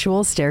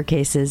actual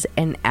staircases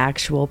and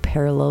actual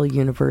parallel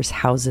universe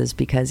houses,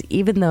 because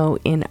even though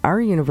in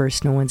our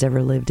universe no one's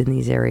ever lived in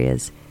these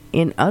areas,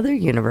 in other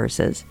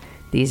universes,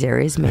 these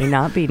areas may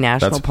not be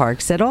national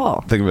parks at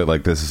all. Think of it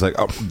like this. It's like,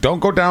 oh, don't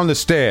go down the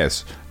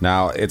stairs.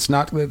 Now, it's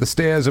not that the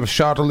stairs are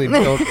shoddily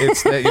built.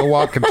 It's that you're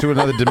walking to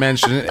another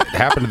dimension. It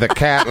happened to the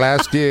cat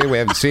last year. We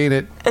haven't seen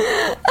it.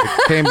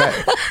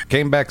 It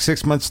came back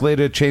 6 months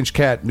later, changed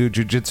cat, new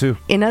jujitsu.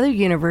 In other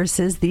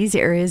universes, these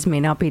areas may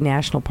not be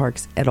national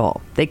parks at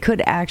all. They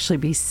could actually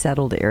be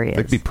settled areas.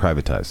 They could be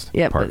privatized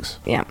parks.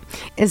 Yeah.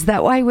 Is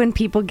that why when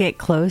people get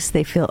close,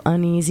 they feel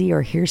uneasy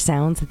or hear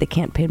sounds that they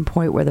can't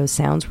pinpoint where those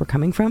sounds were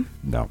coming from?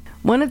 No.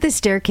 One of the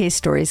staircase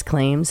stories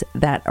claims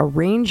that a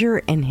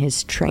ranger and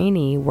his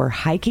trainee were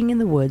hiking in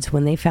the woods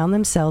when they found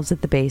themselves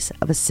at the base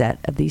of a set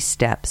of these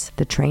steps.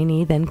 The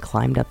trainee then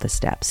climbed up the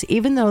steps,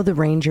 even though the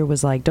ranger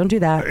was like, "Don't do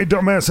that. Hey,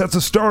 dumbass, that's a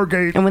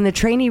Stargate." And when the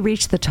trainee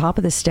reached the top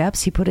of the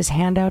steps, he put his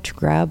hand out to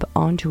grab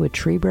onto a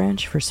tree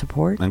branch for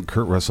support. And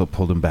Kurt Russell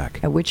pulled him back.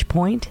 At which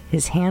point,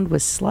 his hand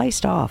was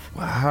sliced off.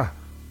 Wow.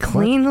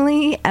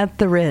 Cleanly at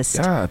the wrist.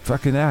 Yeah,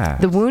 fucking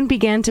ass. The wound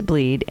began to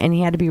bleed, and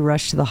he had to be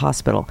rushed to the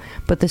hospital.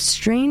 But the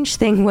strange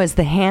thing was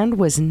the hand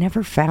was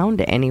never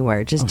found anywhere.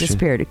 It just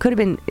disappeared. Shit. It could have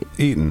been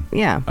eaten.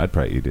 Yeah. I'd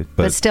probably eat it.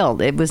 But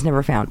still, it was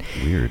never found.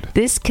 Weird.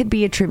 This could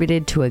be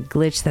attributed to a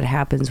glitch that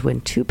happens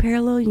when two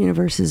parallel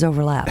universes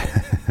overlap.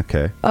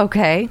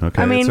 Okay.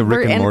 I mean, it's a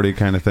Rick and Morty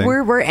kind of thing.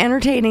 We're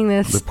entertaining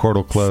this. The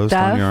portal closed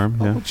stuff. on your arm.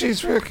 Yeah. Oh,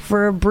 jeez, Rick.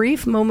 For a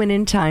brief moment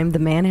in time, the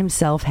man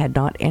himself had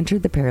not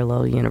entered the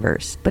parallel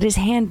universe, but his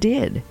hand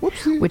did.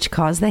 Whoopsie. Which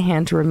caused the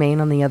hand to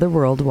remain on the other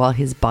world while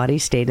his body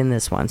stayed in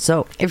this one.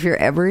 So if you're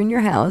ever in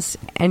your house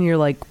and you're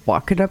like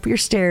walking up your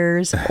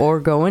stairs or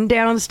going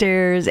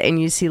downstairs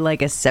and you see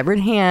like a severed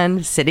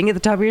hand sitting at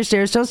the top of your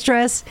stairs, don't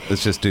stress.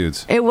 It's just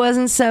dudes. It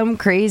wasn't some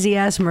crazy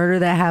ass murder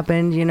that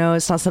happened. You know,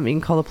 it's not something you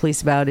can call the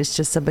police about. It's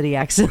just somebody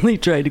accidentally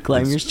tried to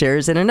climb your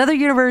stairs in another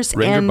universe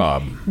Ranger and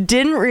Bob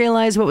didn't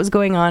realize what was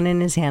going on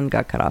and his hand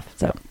got cut off.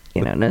 So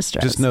no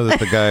stress. Just know that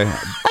the guy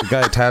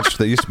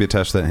that used to be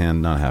attached to that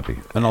hand, not happy.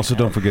 And also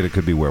don't forget it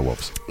could be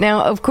werewolves.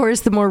 Now, of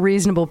course, the more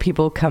reasonable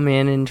people come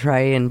in and try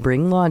and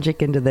bring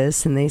logic into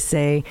this, and they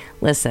say,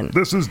 listen,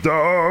 this is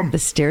dumb. The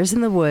stairs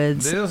in the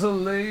woods, There's a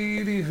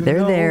lady who they're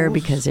knows. there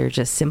because they're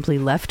just simply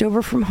left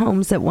over from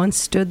homes that once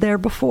stood there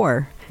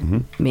before. Mm-hmm.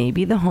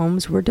 Maybe the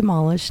homes were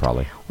demolished.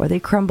 Probably. Or they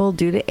crumbled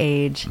due to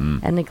age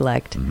and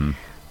neglect. Mm-hmm.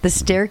 The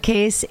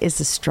staircase is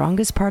the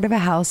strongest part of a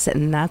house,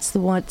 and that's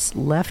what's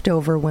left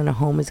over when a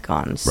home is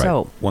gone. Right.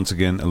 So, once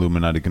again,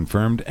 Illuminati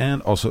confirmed,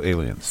 and also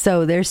aliens.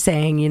 so they're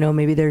saying,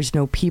 maybe there's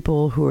no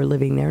people who are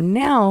living there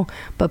now,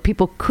 but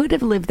people could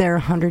have lived there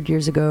 100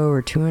 years ago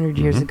or 200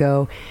 years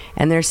ago,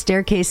 and their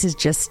staircases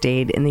just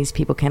stayed, and these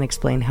people can't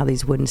explain how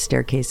these wooden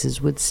staircases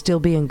would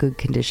still be in good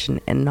condition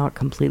and not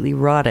completely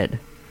rotted.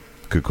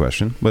 Good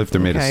question. But if they're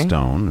made of Okay.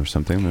 stone or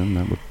something, then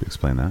that would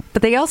explain that.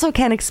 But they also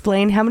can't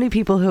explain how many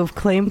people who have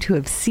claimed to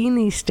have seen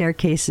these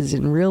staircases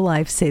in real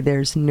life say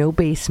there's no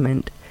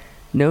basement,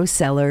 no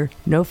cellar,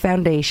 no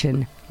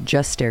foundation,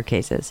 just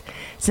staircases.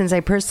 Since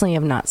I personally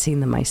have not seen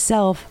them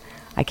myself,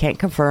 I can't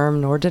confirm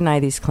nor deny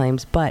these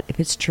claims, but if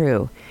it's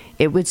true,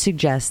 it would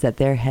suggest that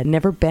there had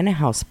never been a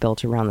house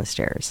built around the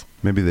stairs.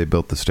 Maybe they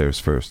built the stairs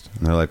first.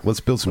 And they're like, let's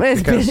build some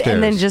kick-ass stairs.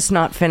 And then just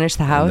not finish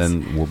the house.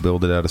 And then we'll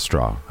build it out of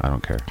straw. I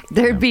don't care.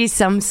 There'd be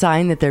some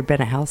sign that there'd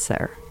been a house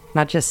there,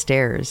 not just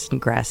stairs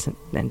and grass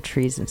and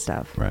trees and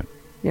stuff. Right.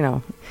 I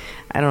don't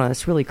know.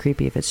 It's really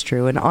creepy if it's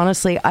true. And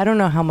honestly, I don't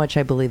know how much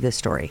I believe this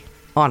story.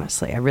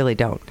 Honestly, I really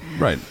don't.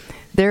 Right.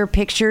 There are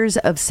pictures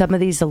of some of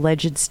these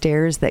alleged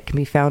stairs that can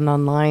be found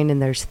online,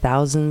 and there's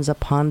thousands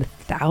upon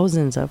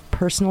thousands of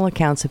personal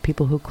accounts of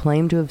people who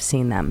claim to have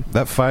seen them.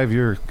 That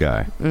 5-year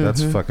guy,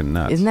 that's fucking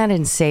nuts. Isn't that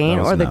insane?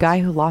 That was Or the nuts. guy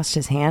who lost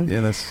his hand?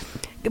 Yeah, that's...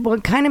 Well,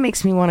 it kind of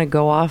makes me want to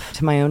go off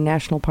to my own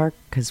national park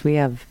because we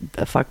have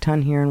a fuck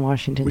ton here in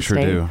Washington We sure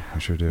State. do. I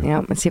sure do.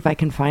 Yeah, let's see if I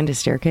can find a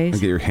staircase.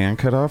 And get your hand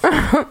cut off?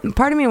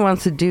 Part of me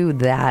wants to do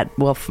that.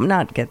 Well,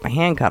 not get my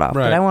hand cut off,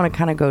 Right. but I want to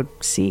kind of go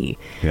see.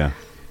 Yeah.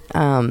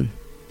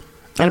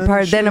 And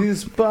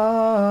she's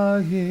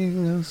buying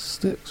a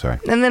stick. Sorry.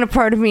 And then a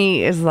part of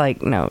me is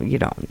like, no, you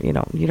don't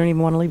even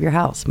want to leave your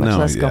house, much No,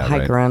 less go yeah,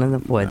 hike right. around in the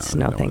woods.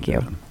 No, I know thank what you.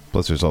 that-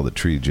 Plus, there's all the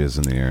tree jizz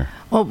in the air.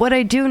 Well, what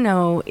I do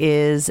know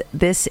is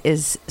this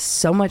is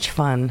so much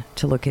fun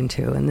to look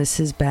into, and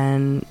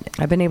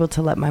I've been able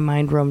to let my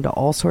mind roam to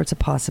all sorts of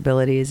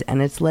possibilities, and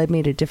it's led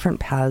me to different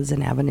paths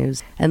and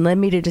avenues, and led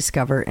me to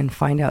discover and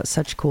find out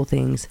such cool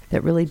things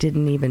that really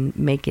didn't even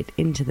make it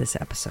into this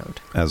episode.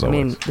 As I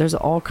mean, always. there's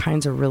all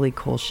kinds of really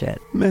cool shit.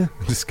 Meh,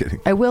 just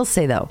kidding. I will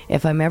say, though,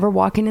 if I'm ever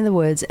walking in the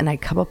woods and I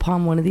come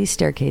upon one of these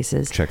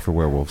staircases, Check for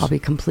werewolves. I'll be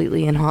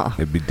completely in awe.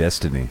 It'd be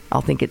destiny.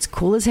 I'll think it's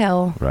cool as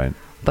hell, Right.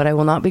 but I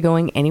will not be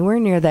going anywhere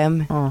near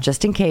them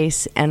just in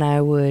case. And I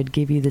would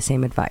give you the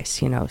same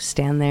advice.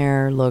 Stand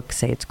there, look,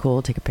 say it's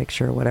cool, take a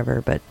picture or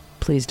whatever, but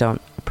please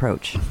don't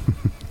approach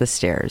the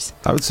stairs.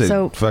 I would say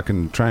So-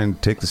 fucking try and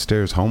take the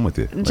stairs home with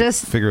you. Like,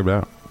 Just- figure it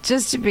out.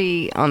 Just to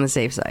be on the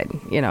safe side,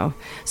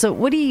 So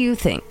what do you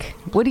think?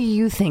 What do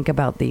you think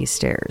about these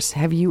stairs?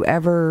 Have you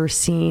ever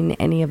seen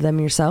any of them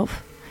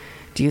yourself?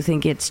 Do you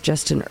think it's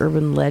just an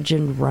urban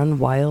legend run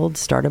wild,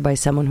 started by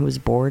someone who was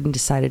bored and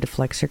decided to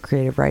flex her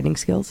creative writing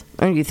skills?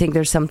 Or do you think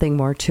there's something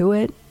more to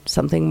it?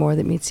 Something more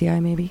that meets the eye,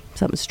 maybe?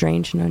 Something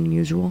strange and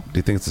unusual? Do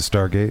you think it's a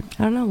Stargate?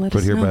 I don't know. Let Put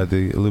us here know. by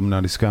the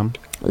Illuminati scum?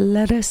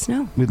 Let us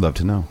know. We'd love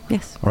to know.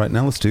 Yes. All right,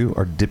 now let's do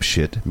our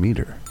dipshit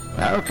meter.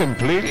 How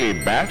completely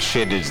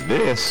batshit is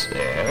this?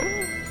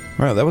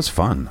 All right, that was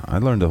fun. I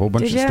learned a whole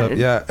bunch Did of ya? stuff.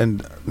 Yeah,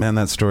 and man,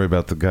 that story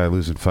about the guy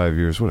losing 5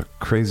 years, what a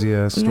crazy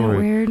ass Isn't that story.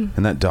 weird?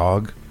 And that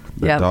dog.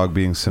 That Yep. dog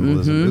being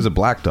symbolism. It was a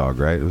black dog,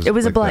 right? It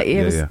was a like black.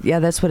 that- Yeah,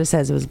 that's what it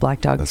says. It was a black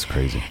dog. That's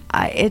crazy.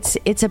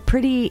 It's a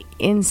pretty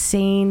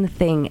insane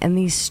thing, and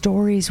these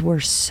stories were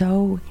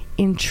so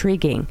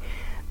intriguing.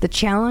 The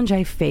challenge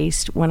I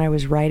faced when I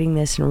was writing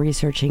this and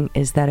researching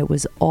is that it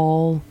was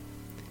all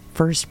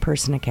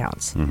first-person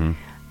accounts. Mm-hmm.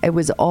 It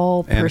was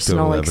all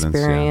personal Anecdotal evidence,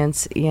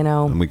 experience.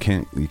 And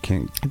you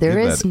can't. There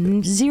give is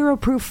that. zero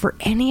proof for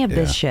any of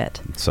this Yeah.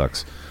 shit. It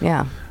sucks.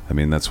 Yeah. I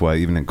mean, that's why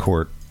even in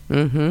court,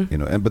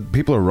 but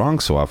people are wrong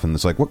so often.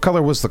 It's like, what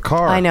color was the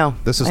car? I know.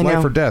 This is I life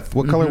know. or death.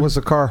 What color was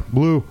the car?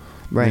 Blue.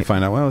 Right. And you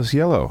find out, well, it's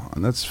yellow.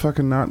 And that's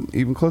fucking not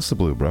even close to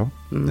blue, bro.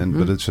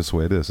 But it's just the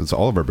way it is. It's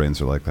all of our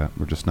brains are like that.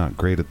 We're just not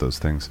great at those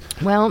things.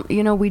 Well, we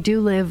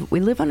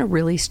live on a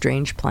really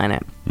strange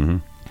planet. Mm-hmm.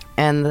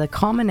 And the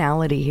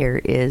commonality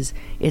here is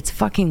it's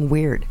fucking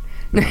weird.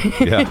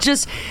 Yeah.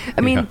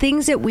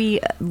 Things that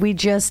we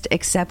just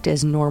accept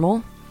as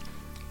normal,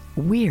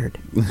 weird.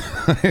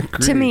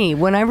 To me,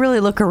 when I really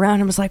look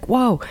around, I was like,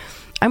 whoa,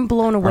 I'm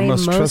blown away.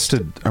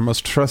 Our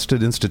most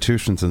trusted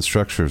institutions and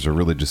structures are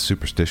really just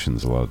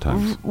superstitions a lot of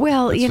times.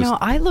 Well, It's just-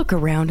 I look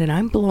around and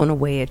I'm blown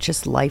away at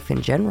just life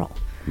in general.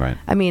 Right.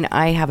 I mean,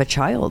 I have a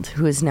child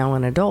who is now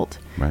an adult.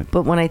 Right.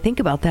 But when I think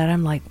about that,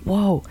 I'm like,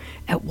 whoa,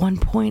 at one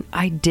point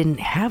I didn't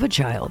have a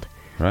child.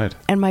 Right.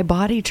 And my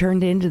body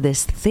turned into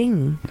this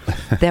thing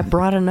that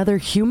brought another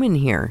human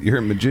here. You're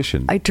a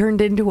magician. I turned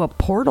into a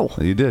portal.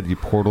 You did. You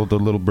portaled a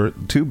little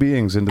two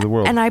beings into the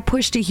world. And I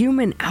pushed a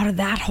human out of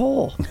that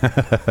hole.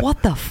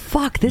 What the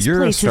fuck? This You're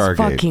place is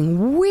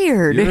fucking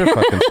weird. You're a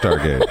fucking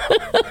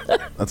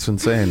Stargate. That's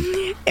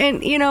insane.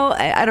 And,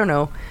 I don't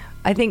know.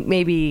 I think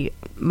maybe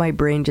my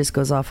brain just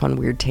goes off on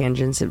weird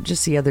tangents.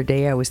 Just the other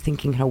day, I was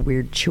thinking how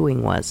weird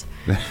chewing was.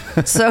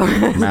 So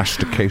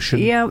mastication.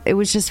 Yeah, it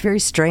was just very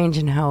strange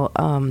and how,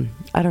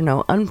 I don't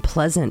know,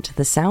 unpleasant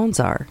the sounds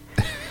are.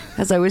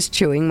 As I was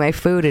chewing my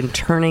food and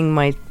turning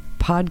my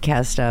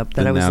podcast up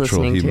that I was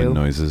listening to. Natural human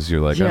noises. You're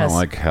like, yes, I don't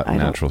like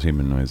natural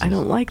human noises. I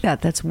don't like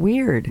that. That's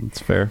weird. It's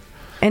fair.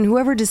 And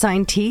whoever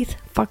designed teeth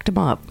fucked them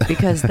up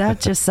because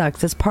that just sucks.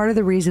 That's part of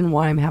the reason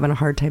why I'm having a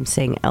hard time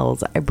saying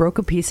L's. I broke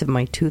a piece of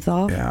my tooth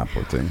off. Yeah,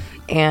 poor thing.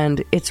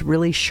 And it's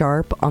really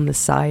sharp on the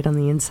side, on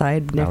the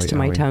inside, next to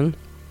my tongue.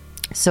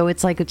 So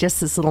it's like just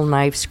this little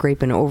knife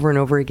scraping over and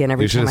over again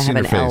every time I have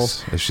an L.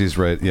 She's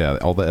right. Yeah,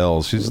 all the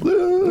L's. She's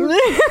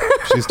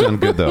done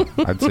good, though.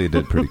 I'd say you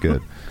did pretty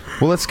good.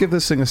 Well, let's give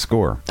this thing a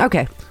score.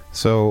 Okay.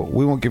 So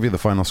we won't give you the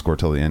final score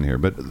till the end here,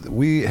 but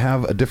we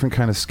have a different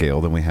kind of scale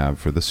than we have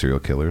for the serial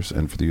killers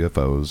and for the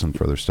UFOs and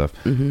for other stuff.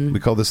 Mm-hmm. We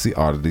call this the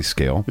Oddity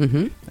scale,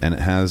 and it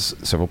has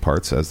several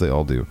parts, as they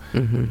all do.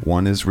 Mm-hmm.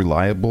 One is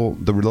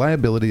the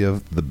reliability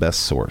of the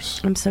best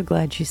source. I'm so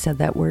glad you said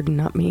that word and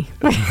not me.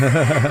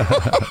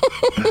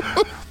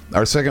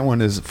 Our second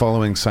one is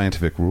following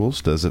scientific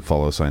rules. Does it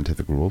follow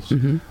scientific rules?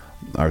 Mm-hmm.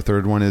 Our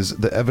third one is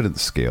the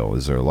evidence scale.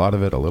 Is there a lot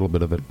of it, a little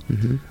bit of it?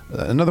 Mm-hmm.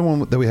 Another one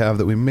that we have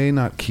that we may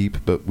not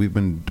keep, but we've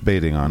been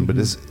debating on, but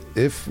is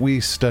if we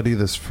study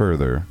this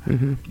further,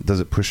 does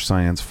it push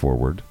science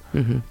forward?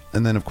 Mm-hmm.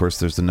 And then, of course,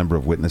 there's the number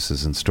of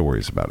witnesses and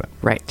stories about it.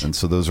 Right. And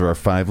so those are our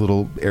 5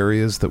 little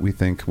areas that we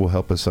think will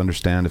help us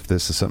understand if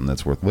this is something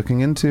that's worth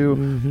looking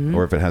into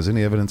or if it has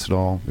any evidence at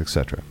all,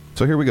 etc.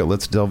 So here we go.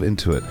 Let's delve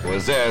into it.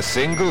 Was there a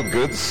single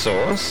good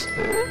source?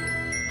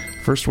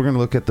 First, we're going to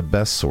look at the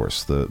best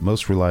source, the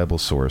most reliable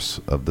source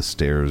of the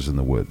stairs in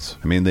the woods.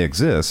 I mean, they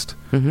exist,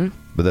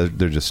 but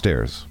they're just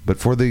stairs. But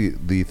for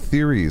the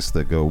theories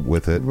that go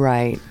with it,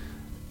 right?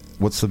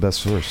 What's the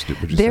best source?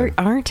 There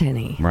aren't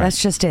any. Right.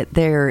 That's just it.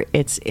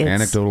 It's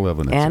anecdotal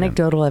evidence.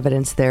 Anecdotal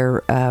evidence.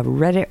 They're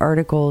Reddit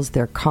articles.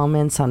 They're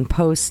comments on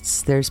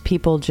posts. There's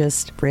people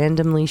just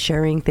randomly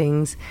sharing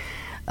things.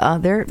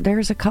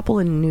 There's a couple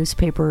in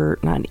newspaper,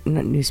 not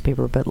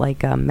newspaper, but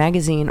like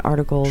magazine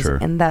articles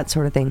and that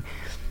sort of thing.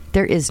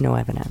 There is no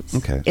evidence.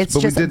 Okay. It's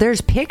just, there's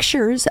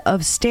pictures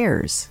of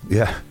stairs.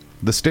 Yeah.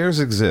 The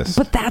stairs exist.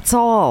 But that's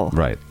all.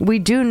 Right. We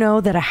do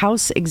know that a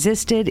house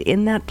existed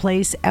in that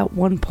place at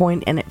one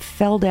point and it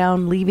fell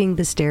down, leaving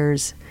the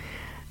stairs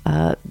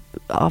off.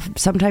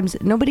 Sometimes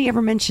nobody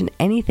ever mentioned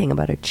anything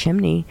about a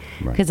chimney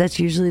because that's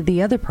usually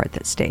the other part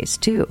that stays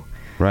too.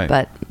 Right.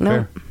 But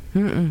no.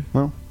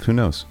 Well, who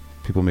knows?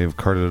 People may have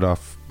carted it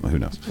off. Who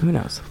knows? Who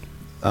knows?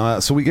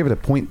 So we gave it a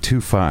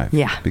 0.25.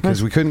 Yeah.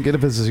 Because we couldn't get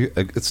it as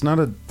it's not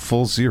a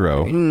full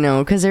 0.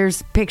 No, because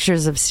there's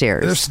pictures of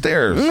stairs. There's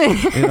stairs.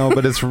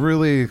 But it's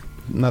really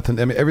nothing.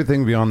 I mean,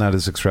 everything beyond that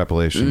is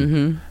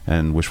extrapolation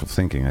and wishful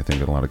thinking, I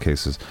think, in a lot of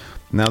cases.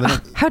 Now,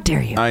 how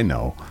dare you? I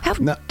know. How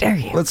dare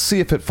you? Let's see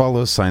if it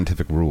follows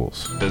scientific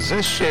rules. Does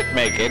this shit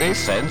make any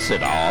sense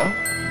at all?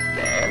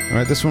 All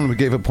right, this one we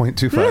gave a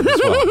 0.25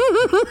 as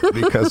well.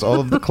 Because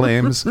all of the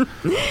claims,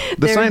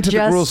 the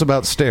scientific rules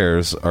about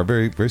stairs are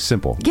very, very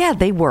simple. Yeah,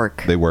 they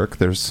work.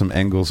 There's some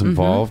angles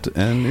involved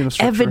and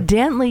structure.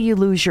 Evidently, you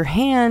lose your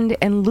hand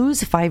and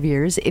lose 5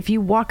 years if you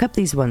walk up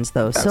these ones,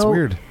 though. That's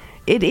weird.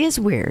 It is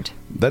weird.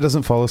 That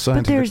doesn't follow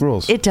scientific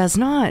rules. It does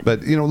not.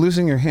 But,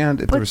 losing your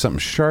hand, if there was something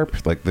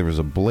sharp, like there was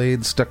a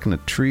blade stuck in a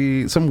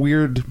tree, some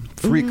weird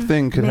freak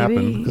thing could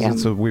happen. Because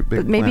it's a weird, big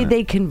But maybe planet.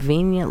 They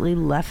conveniently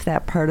left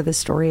that part of the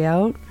story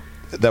out.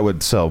 That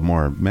would sell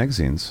more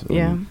magazines.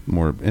 Yeah.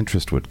 More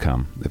interest would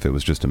come if it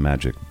was just a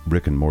magic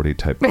Rick and Morty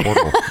type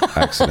portal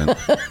accident.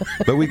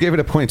 But we gave it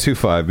a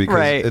 0.25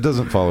 because it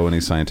doesn't follow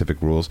any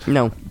scientific rules.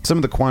 No. Some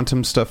of the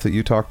quantum stuff that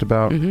you talked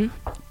about, I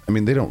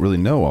mean, they don't really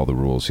know all the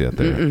rules yet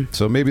there.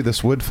 So maybe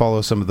this would follow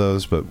some of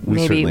those, but we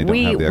certainly don't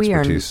have the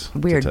expertise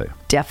we are to tell you.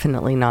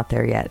 definitely not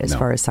there yet as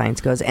far as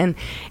science goes. And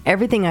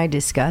everything I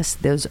discuss,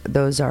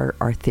 those are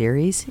our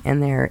theories,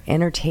 and they're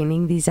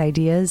entertaining these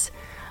ideas.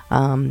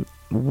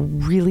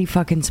 Really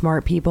fucking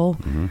smart people.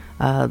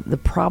 The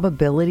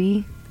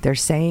probability, they're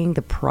saying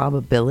the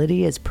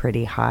probability is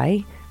pretty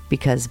high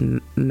because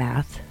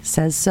math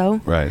says so.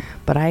 Right.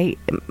 But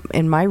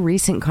in my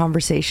recent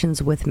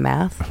conversations with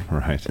math,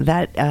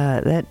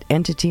 that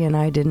entity and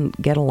I didn't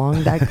get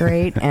along that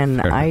great,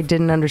 and I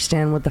didn't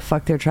understand what the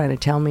fuck they're trying to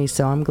tell me,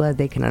 so I'm glad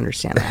they can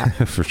understand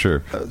that. For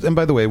sure. And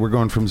by the way, we're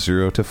going from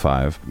 0 to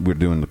 5. We're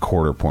doing the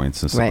quarter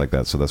points and stuff like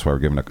that, so that's why we're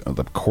giving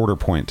a quarter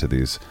point to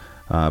these.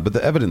 But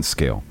the evidence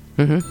scale.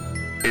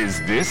 Is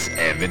this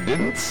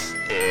evidence?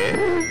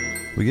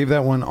 We gave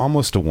that one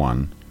almost a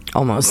 1.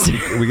 Almost.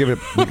 We go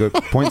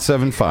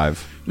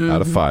 0.75.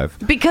 out of 5.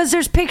 Because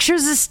there's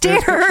pictures of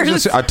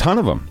stairs. A ton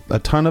of them. A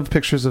ton of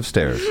pictures of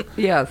stairs.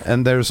 Yeah.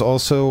 And there's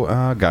also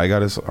a guy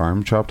got his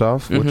arm chopped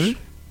off, which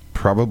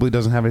probably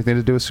doesn't have anything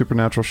to do with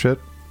supernatural shit,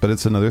 but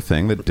it's another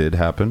thing that did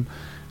happen.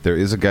 There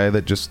is a guy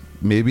that just,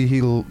 maybe he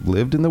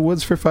lived in the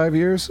woods for 5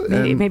 years.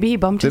 Maybe he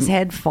bumped his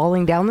head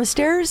falling down the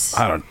stairs.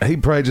 I don't. He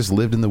probably just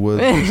lived in the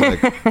woods. He was like,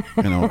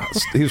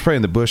 he was probably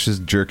in the bushes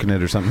jerking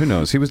it or something. Who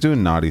knows? He was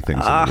doing naughty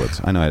things in the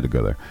woods. I know I had to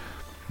go there,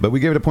 but we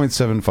gave it a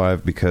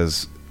 0.75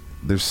 because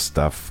there's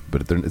stuff,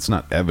 but it's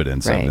not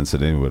evidence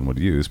that anyone would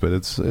use. But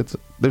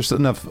there's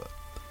enough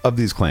of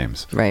these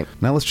claims. Right.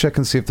 Now let's check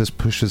and see if this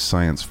pushes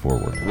science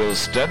forward. Will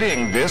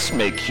studying this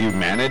make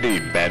humanity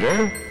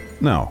better?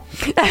 No.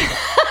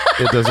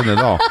 It doesn't at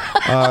all.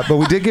 But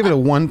we did give it a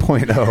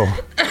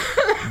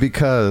 1.0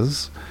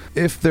 because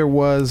if there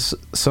was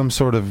some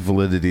sort of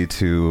validity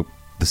to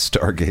the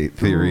Stargate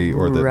theory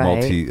or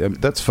the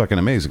that's fucking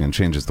amazing and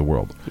changes the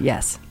world.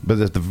 Yes. But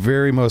at the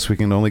very most, we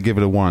can only give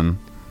it a 1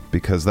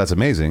 because that's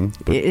amazing.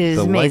 But it is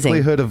the amazing.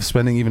 Likelihood of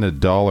spending even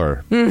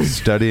 $1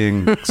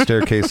 studying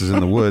staircases in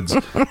the woods,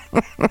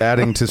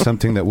 adding to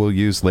something that we'll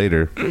use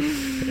later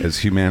as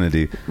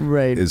humanity,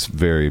 is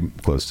very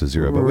close to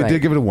 0. But we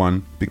did give it a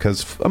 1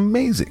 because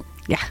amazing.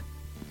 Yeah.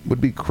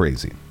 Would be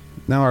crazy.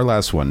 Now our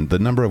last one, the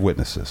number of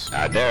witnesses.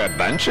 Are there a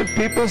bunch of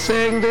people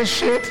saying this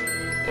shit?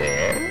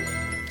 Yeah.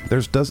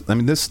 This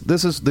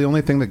is the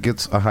only thing that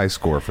gets a high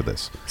score for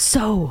this.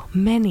 So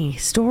many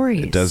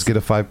stories. It does get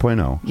a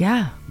 5.0.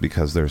 Yeah.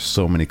 Because there's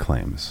so many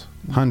claims.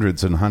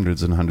 Hundreds and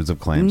hundreds and hundreds of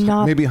claims.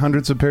 Maybe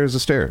hundreds of pairs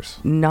of stairs.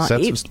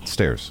 Sets of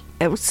stairs.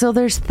 So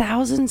there's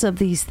thousands of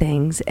these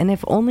things, and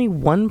if only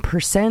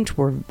 1%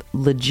 were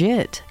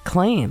legit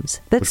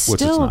claims, that's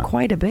still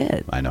quite a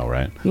bit. I know,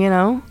 right? You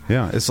know?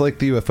 Yeah, it's like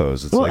the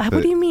UFOs. What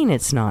do you mean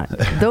it's not?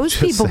 Those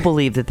people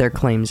believe that their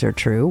claims are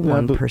true,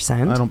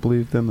 1%. I don't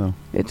believe them, though.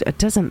 It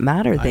doesn't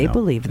matter. They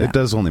believe them. It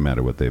does only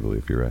matter what they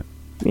believe. You're right.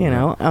 You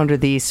know, under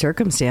these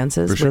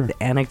circumstances, with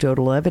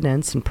anecdotal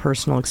evidence and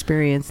personal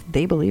experience,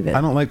 they believe it. I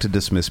don't like to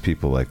dismiss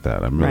people like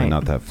that. I'm really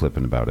not that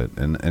flippant about it.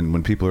 And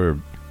when people are,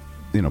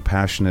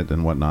 passionate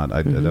and whatnot,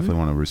 I definitely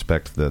want to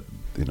respect that,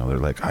 they're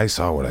like, I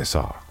saw what I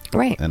saw.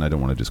 Right. And I don't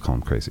want to just call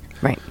them crazy.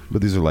 Right.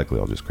 But these are likely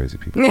all just crazy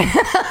people.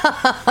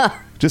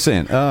 Just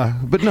saying.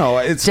 But no,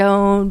 it's...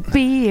 Don't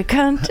be a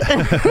cunt.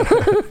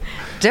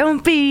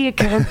 Don't be a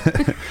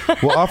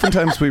cunt. Well,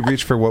 oftentimes we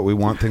reach for what we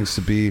want things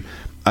to be.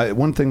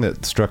 One thing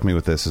that struck me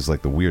with this is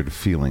like the weird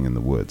feeling in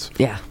the woods.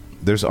 Yeah.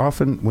 There's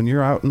often, when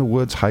you're out in the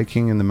woods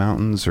hiking in the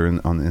mountains or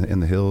in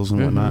the hills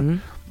and whatnot,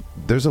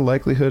 there's a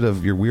likelihood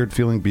of your weird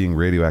feeling being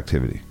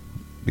radioactivity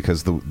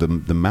because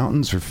the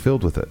mountains are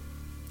filled with it.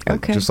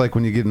 Okay. Just like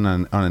when you get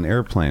on an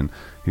airplane,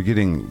 you're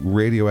getting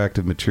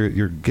radioactive material.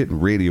 You're getting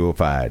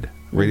radioified.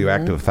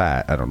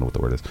 I don't know what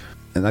the word is.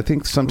 And I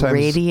think sometimes...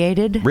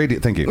 Radiated?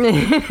 Thank you.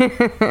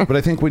 But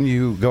I think when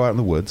you go out in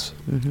the woods,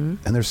 and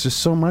there's just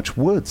so much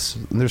woods.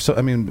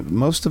 And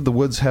most of the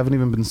woods haven't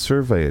even been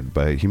surveyed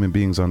by human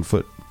beings on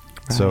foot.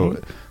 Right.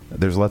 So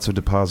there's lots of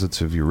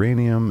deposits of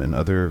uranium and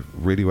other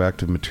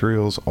radioactive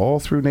materials all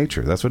through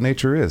nature. That's what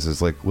nature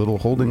is like little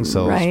holding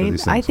cells for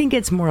these things. I think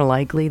it's more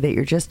likely that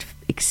you're just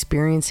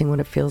experiencing what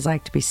it feels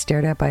like to be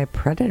stared at by a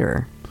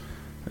predator.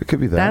 It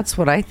could be that. That's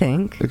what I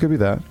think. It could be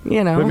that.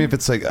 But I mean, if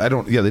it's like, they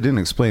didn't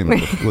explain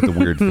what the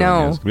weird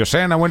feeling is. You're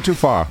saying I went too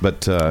far.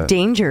 But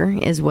danger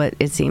is what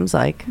it seems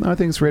like. No, I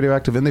think it's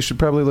radioactive, and they should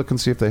probably look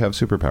and see if they have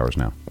superpowers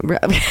now.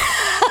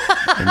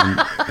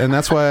 And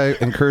that's why I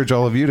encourage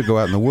all of you to go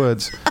out in the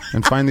woods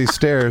and find these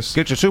stairs.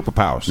 Get your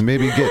superpowers.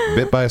 Maybe get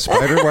bit by a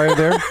spider while you're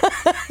there.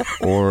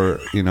 Or,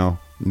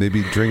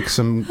 maybe drink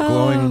some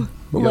glowing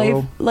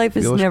life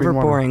is never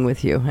boring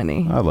with you,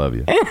 honey. I love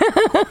you.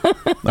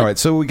 All right,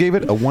 so we gave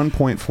it a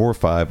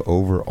 1.45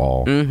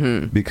 overall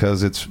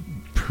because it's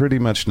pretty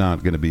much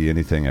not going to be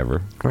anything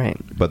ever. Right.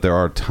 But there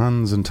are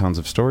tons and tons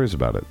of stories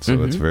about it,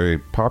 so it's very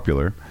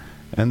popular.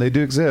 And they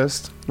do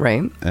exist.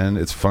 Right. And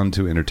it's fun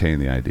to entertain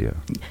the idea.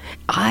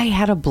 I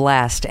had a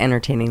blast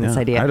entertaining this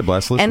idea. I had a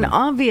blast listening. And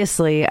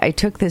obviously, I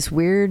took this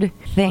weird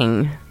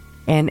thing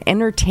and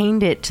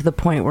entertained it to the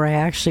point where I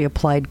actually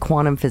applied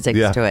quantum physics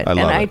to it. I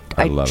love it.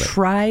 I love it.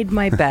 Tried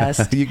my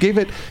best you gave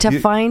it to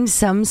find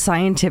some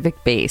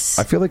scientific base.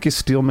 I feel like you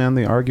steel-man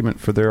the argument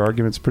for their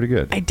arguments pretty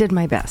good. I did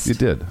my best. You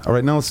did. All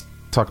right, now let's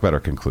talk about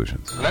our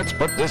conclusions. Let's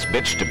put this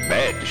bitch to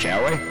bed,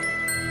 shall we?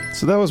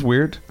 So that was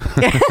weird.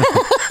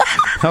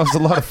 That was a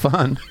lot of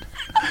fun.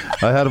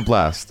 I had a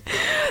blast.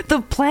 The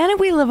planet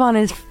we live on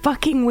is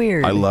fucking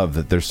weird. I love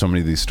that there's so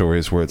many of these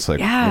stories where it's like,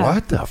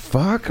 what the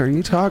fuck are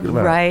you talking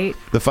about? Right.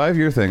 The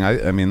 5-year thing,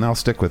 I mean, that'll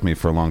stick with me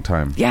for a long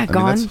time. Yeah,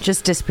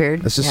 just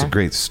disappeared. That's just a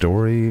great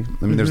story.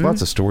 I mean, there's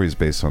lots of stories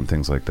based on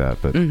things like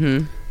that, but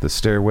the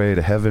stairway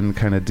to heaven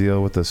kind of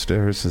deal with the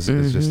stairs is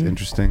just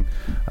interesting.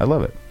 I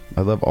love it.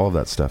 I love all of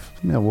that stuff.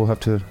 Yeah, we'll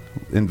have to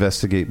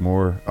investigate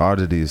more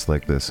oddities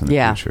like this in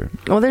the future.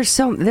 Well, there's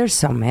so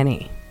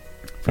many.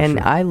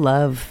 I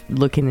love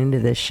looking into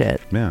this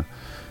shit. Yeah.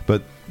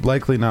 But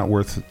likely not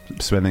worth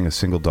spending a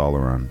single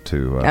dollar on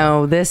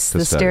to. The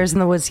study. Stairs in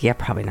the Woods? Yeah,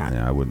 probably not.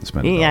 Yeah, I wouldn't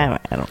spend it. Yeah,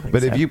 I don't think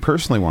but so. If you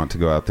personally want to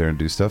go out there and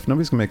do stuff,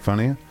 nobody's going to make fun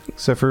of you,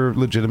 except for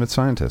legitimate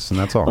scientists, and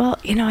that's all. Well,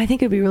 I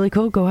think it'd be really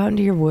cool. Go out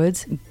into your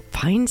woods,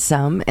 find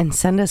some, and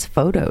send us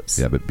photos.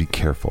 Yeah, but be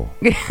careful.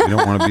 You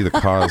don't want to be the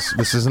cause.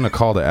 This isn't a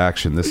call to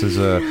action. This is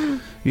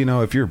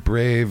if you're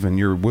brave and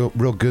you're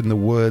real good in the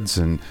woods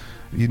and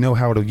you know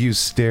how to use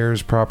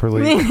stairs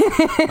properly.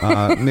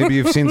 Maybe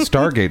you've seen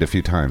Stargate a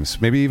few times.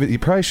 Maybe even you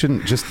probably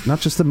shouldn't not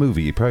just the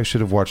movie. You probably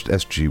should have watched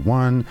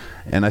SG-1,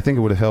 and I think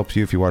it would have helped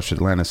you if you watched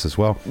Atlantis as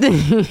well.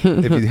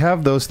 If you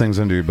have those things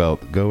under your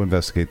belt, go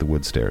investigate the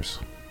wood stairs.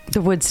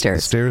 The wood stairs.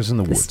 The stairs in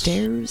the woods. The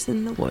stairs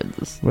in the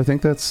woods. Well, I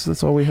think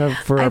that's all we have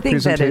for our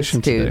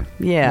presentation today.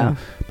 Yeah.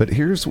 But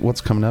here's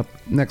what's coming up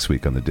next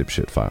week on the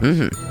Dipshit Files.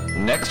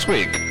 Mm-hmm. Next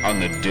week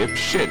on the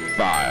Dipshit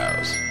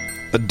Files.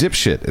 A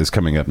dipshit is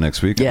coming up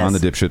next week on the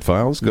Dipshit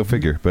Files. Go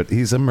figure. But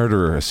he's a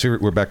murderer.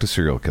 We're back to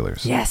serial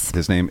killers. Yes.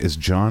 His name is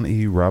John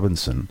E.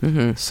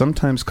 Robinson,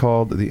 sometimes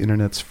called the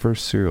internet's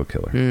first serial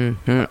killer.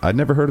 I'd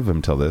never heard of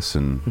him till this,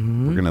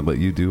 and we're going to let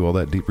you do all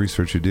that deep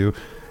research you do,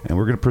 and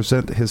we're going to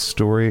present his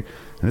story,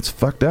 and it's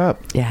fucked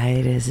up. Yeah,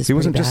 it is. He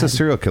wasn't just a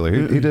serial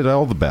killer. He did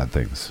all the bad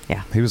things.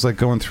 Yeah. He was like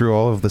going through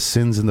all of the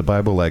sins in the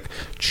Bible, like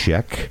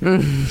check,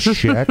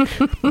 check.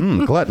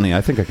 Gluttony, I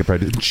think I could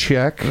probably do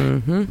check.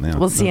 Yeah.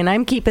 Well, see, and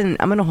I'm going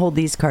to hold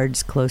these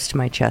cards close to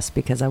my chest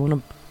because I want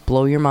to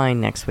blow your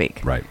mind next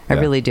week. Right. I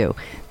really do.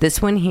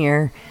 This one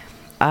here,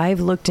 I've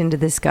looked into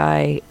this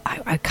guy.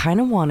 I kind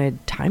of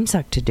wanted Time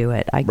Suck to do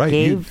it. I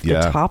gave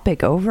the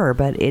topic over,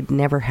 but it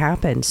never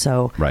happened.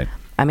 So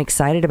I'm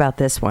excited about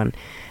this one.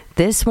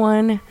 This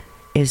one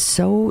is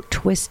so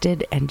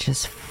twisted and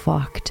just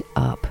fucked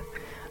up.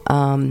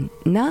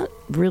 Not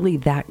really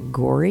that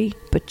gory,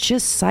 but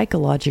just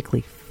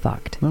psychologically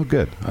fucked. Oh,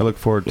 good. I look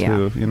forward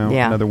to,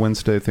 another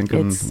Wednesday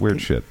thinking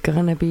weird shit. It's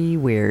gonna be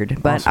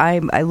weird. But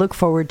awesome. I look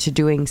forward to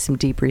doing some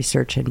deep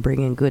research and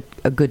bringing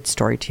a good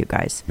story to you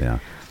guys. Yeah.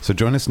 So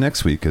join us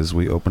next week as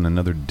we open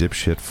another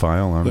dipshit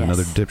file on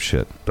another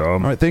dipshit. All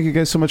right, thank you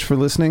guys so much for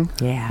listening.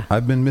 Yeah.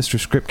 I've been Mr.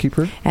 Script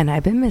Keeper. And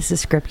I've been Mrs.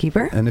 Script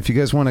Keeper. And if you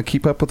guys want to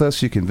keep up with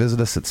us, you can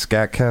visit us at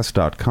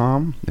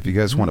SKATCAST.com. If you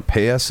guys want to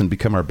pay us and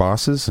become our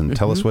bosses and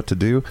tell us what to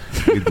do,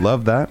 we'd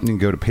love that. And you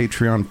can go to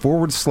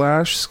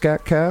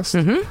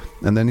Patreon/SKATCAST.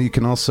 And then you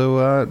can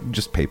also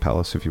just PayPal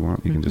us if you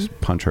want. You can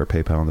just punch our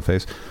PayPal in the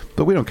face.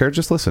 But we don't care.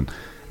 Just listen.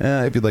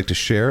 If you'd like to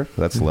share,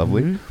 that's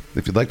lovely.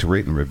 If you'd like to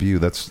rate and review,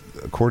 that's,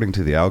 according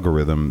to the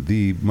algorithm,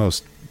 the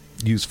most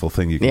useful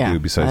thing you can do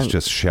besides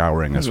just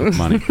showering us with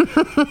money.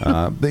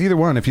 But either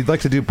one, if you'd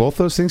like to do both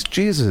those things,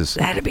 Jesus.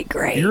 That'd be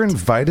great. You're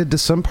invited to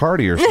some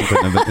party or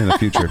something in the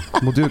future.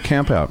 We'll do a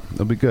camp out.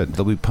 It'll be good.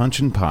 There'll be punch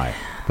and pie.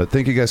 But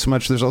thank you guys so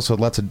much. There's also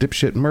lots of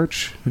dipshit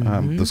merch.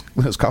 Those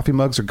coffee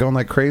mugs are going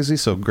like crazy,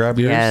 so grab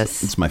yours.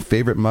 Yes. It's my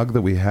favorite mug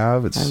that we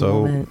have. It's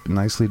so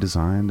nicely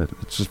designed.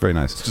 It's just very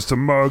nice. It's just a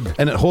mug.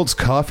 And it holds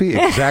coffee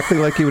exactly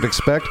like you would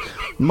expect,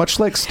 much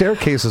like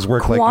staircases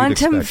work like you'd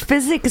expect. Quantum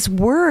physics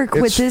work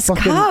with this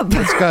cup.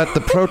 It's got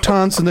the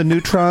protons and the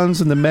neutrons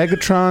and the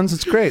megatrons.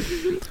 It's great.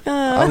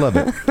 I love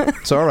it.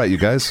 It's all right, you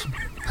guys.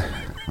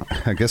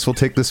 I guess we'll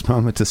take this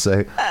moment to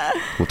say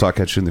we'll talk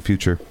at you in the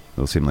future.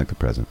 It'll seem like the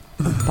present.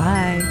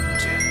 Bye.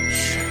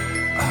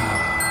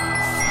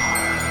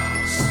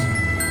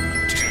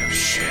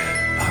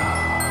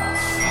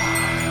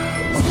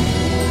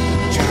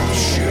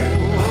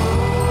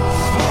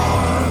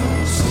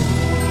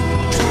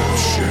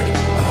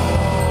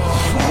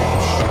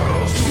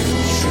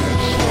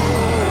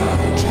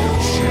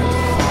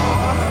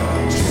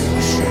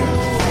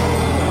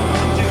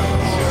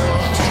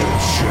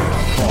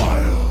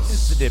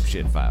 It's the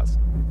Dipshit Files.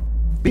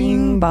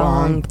 Bing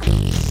bong.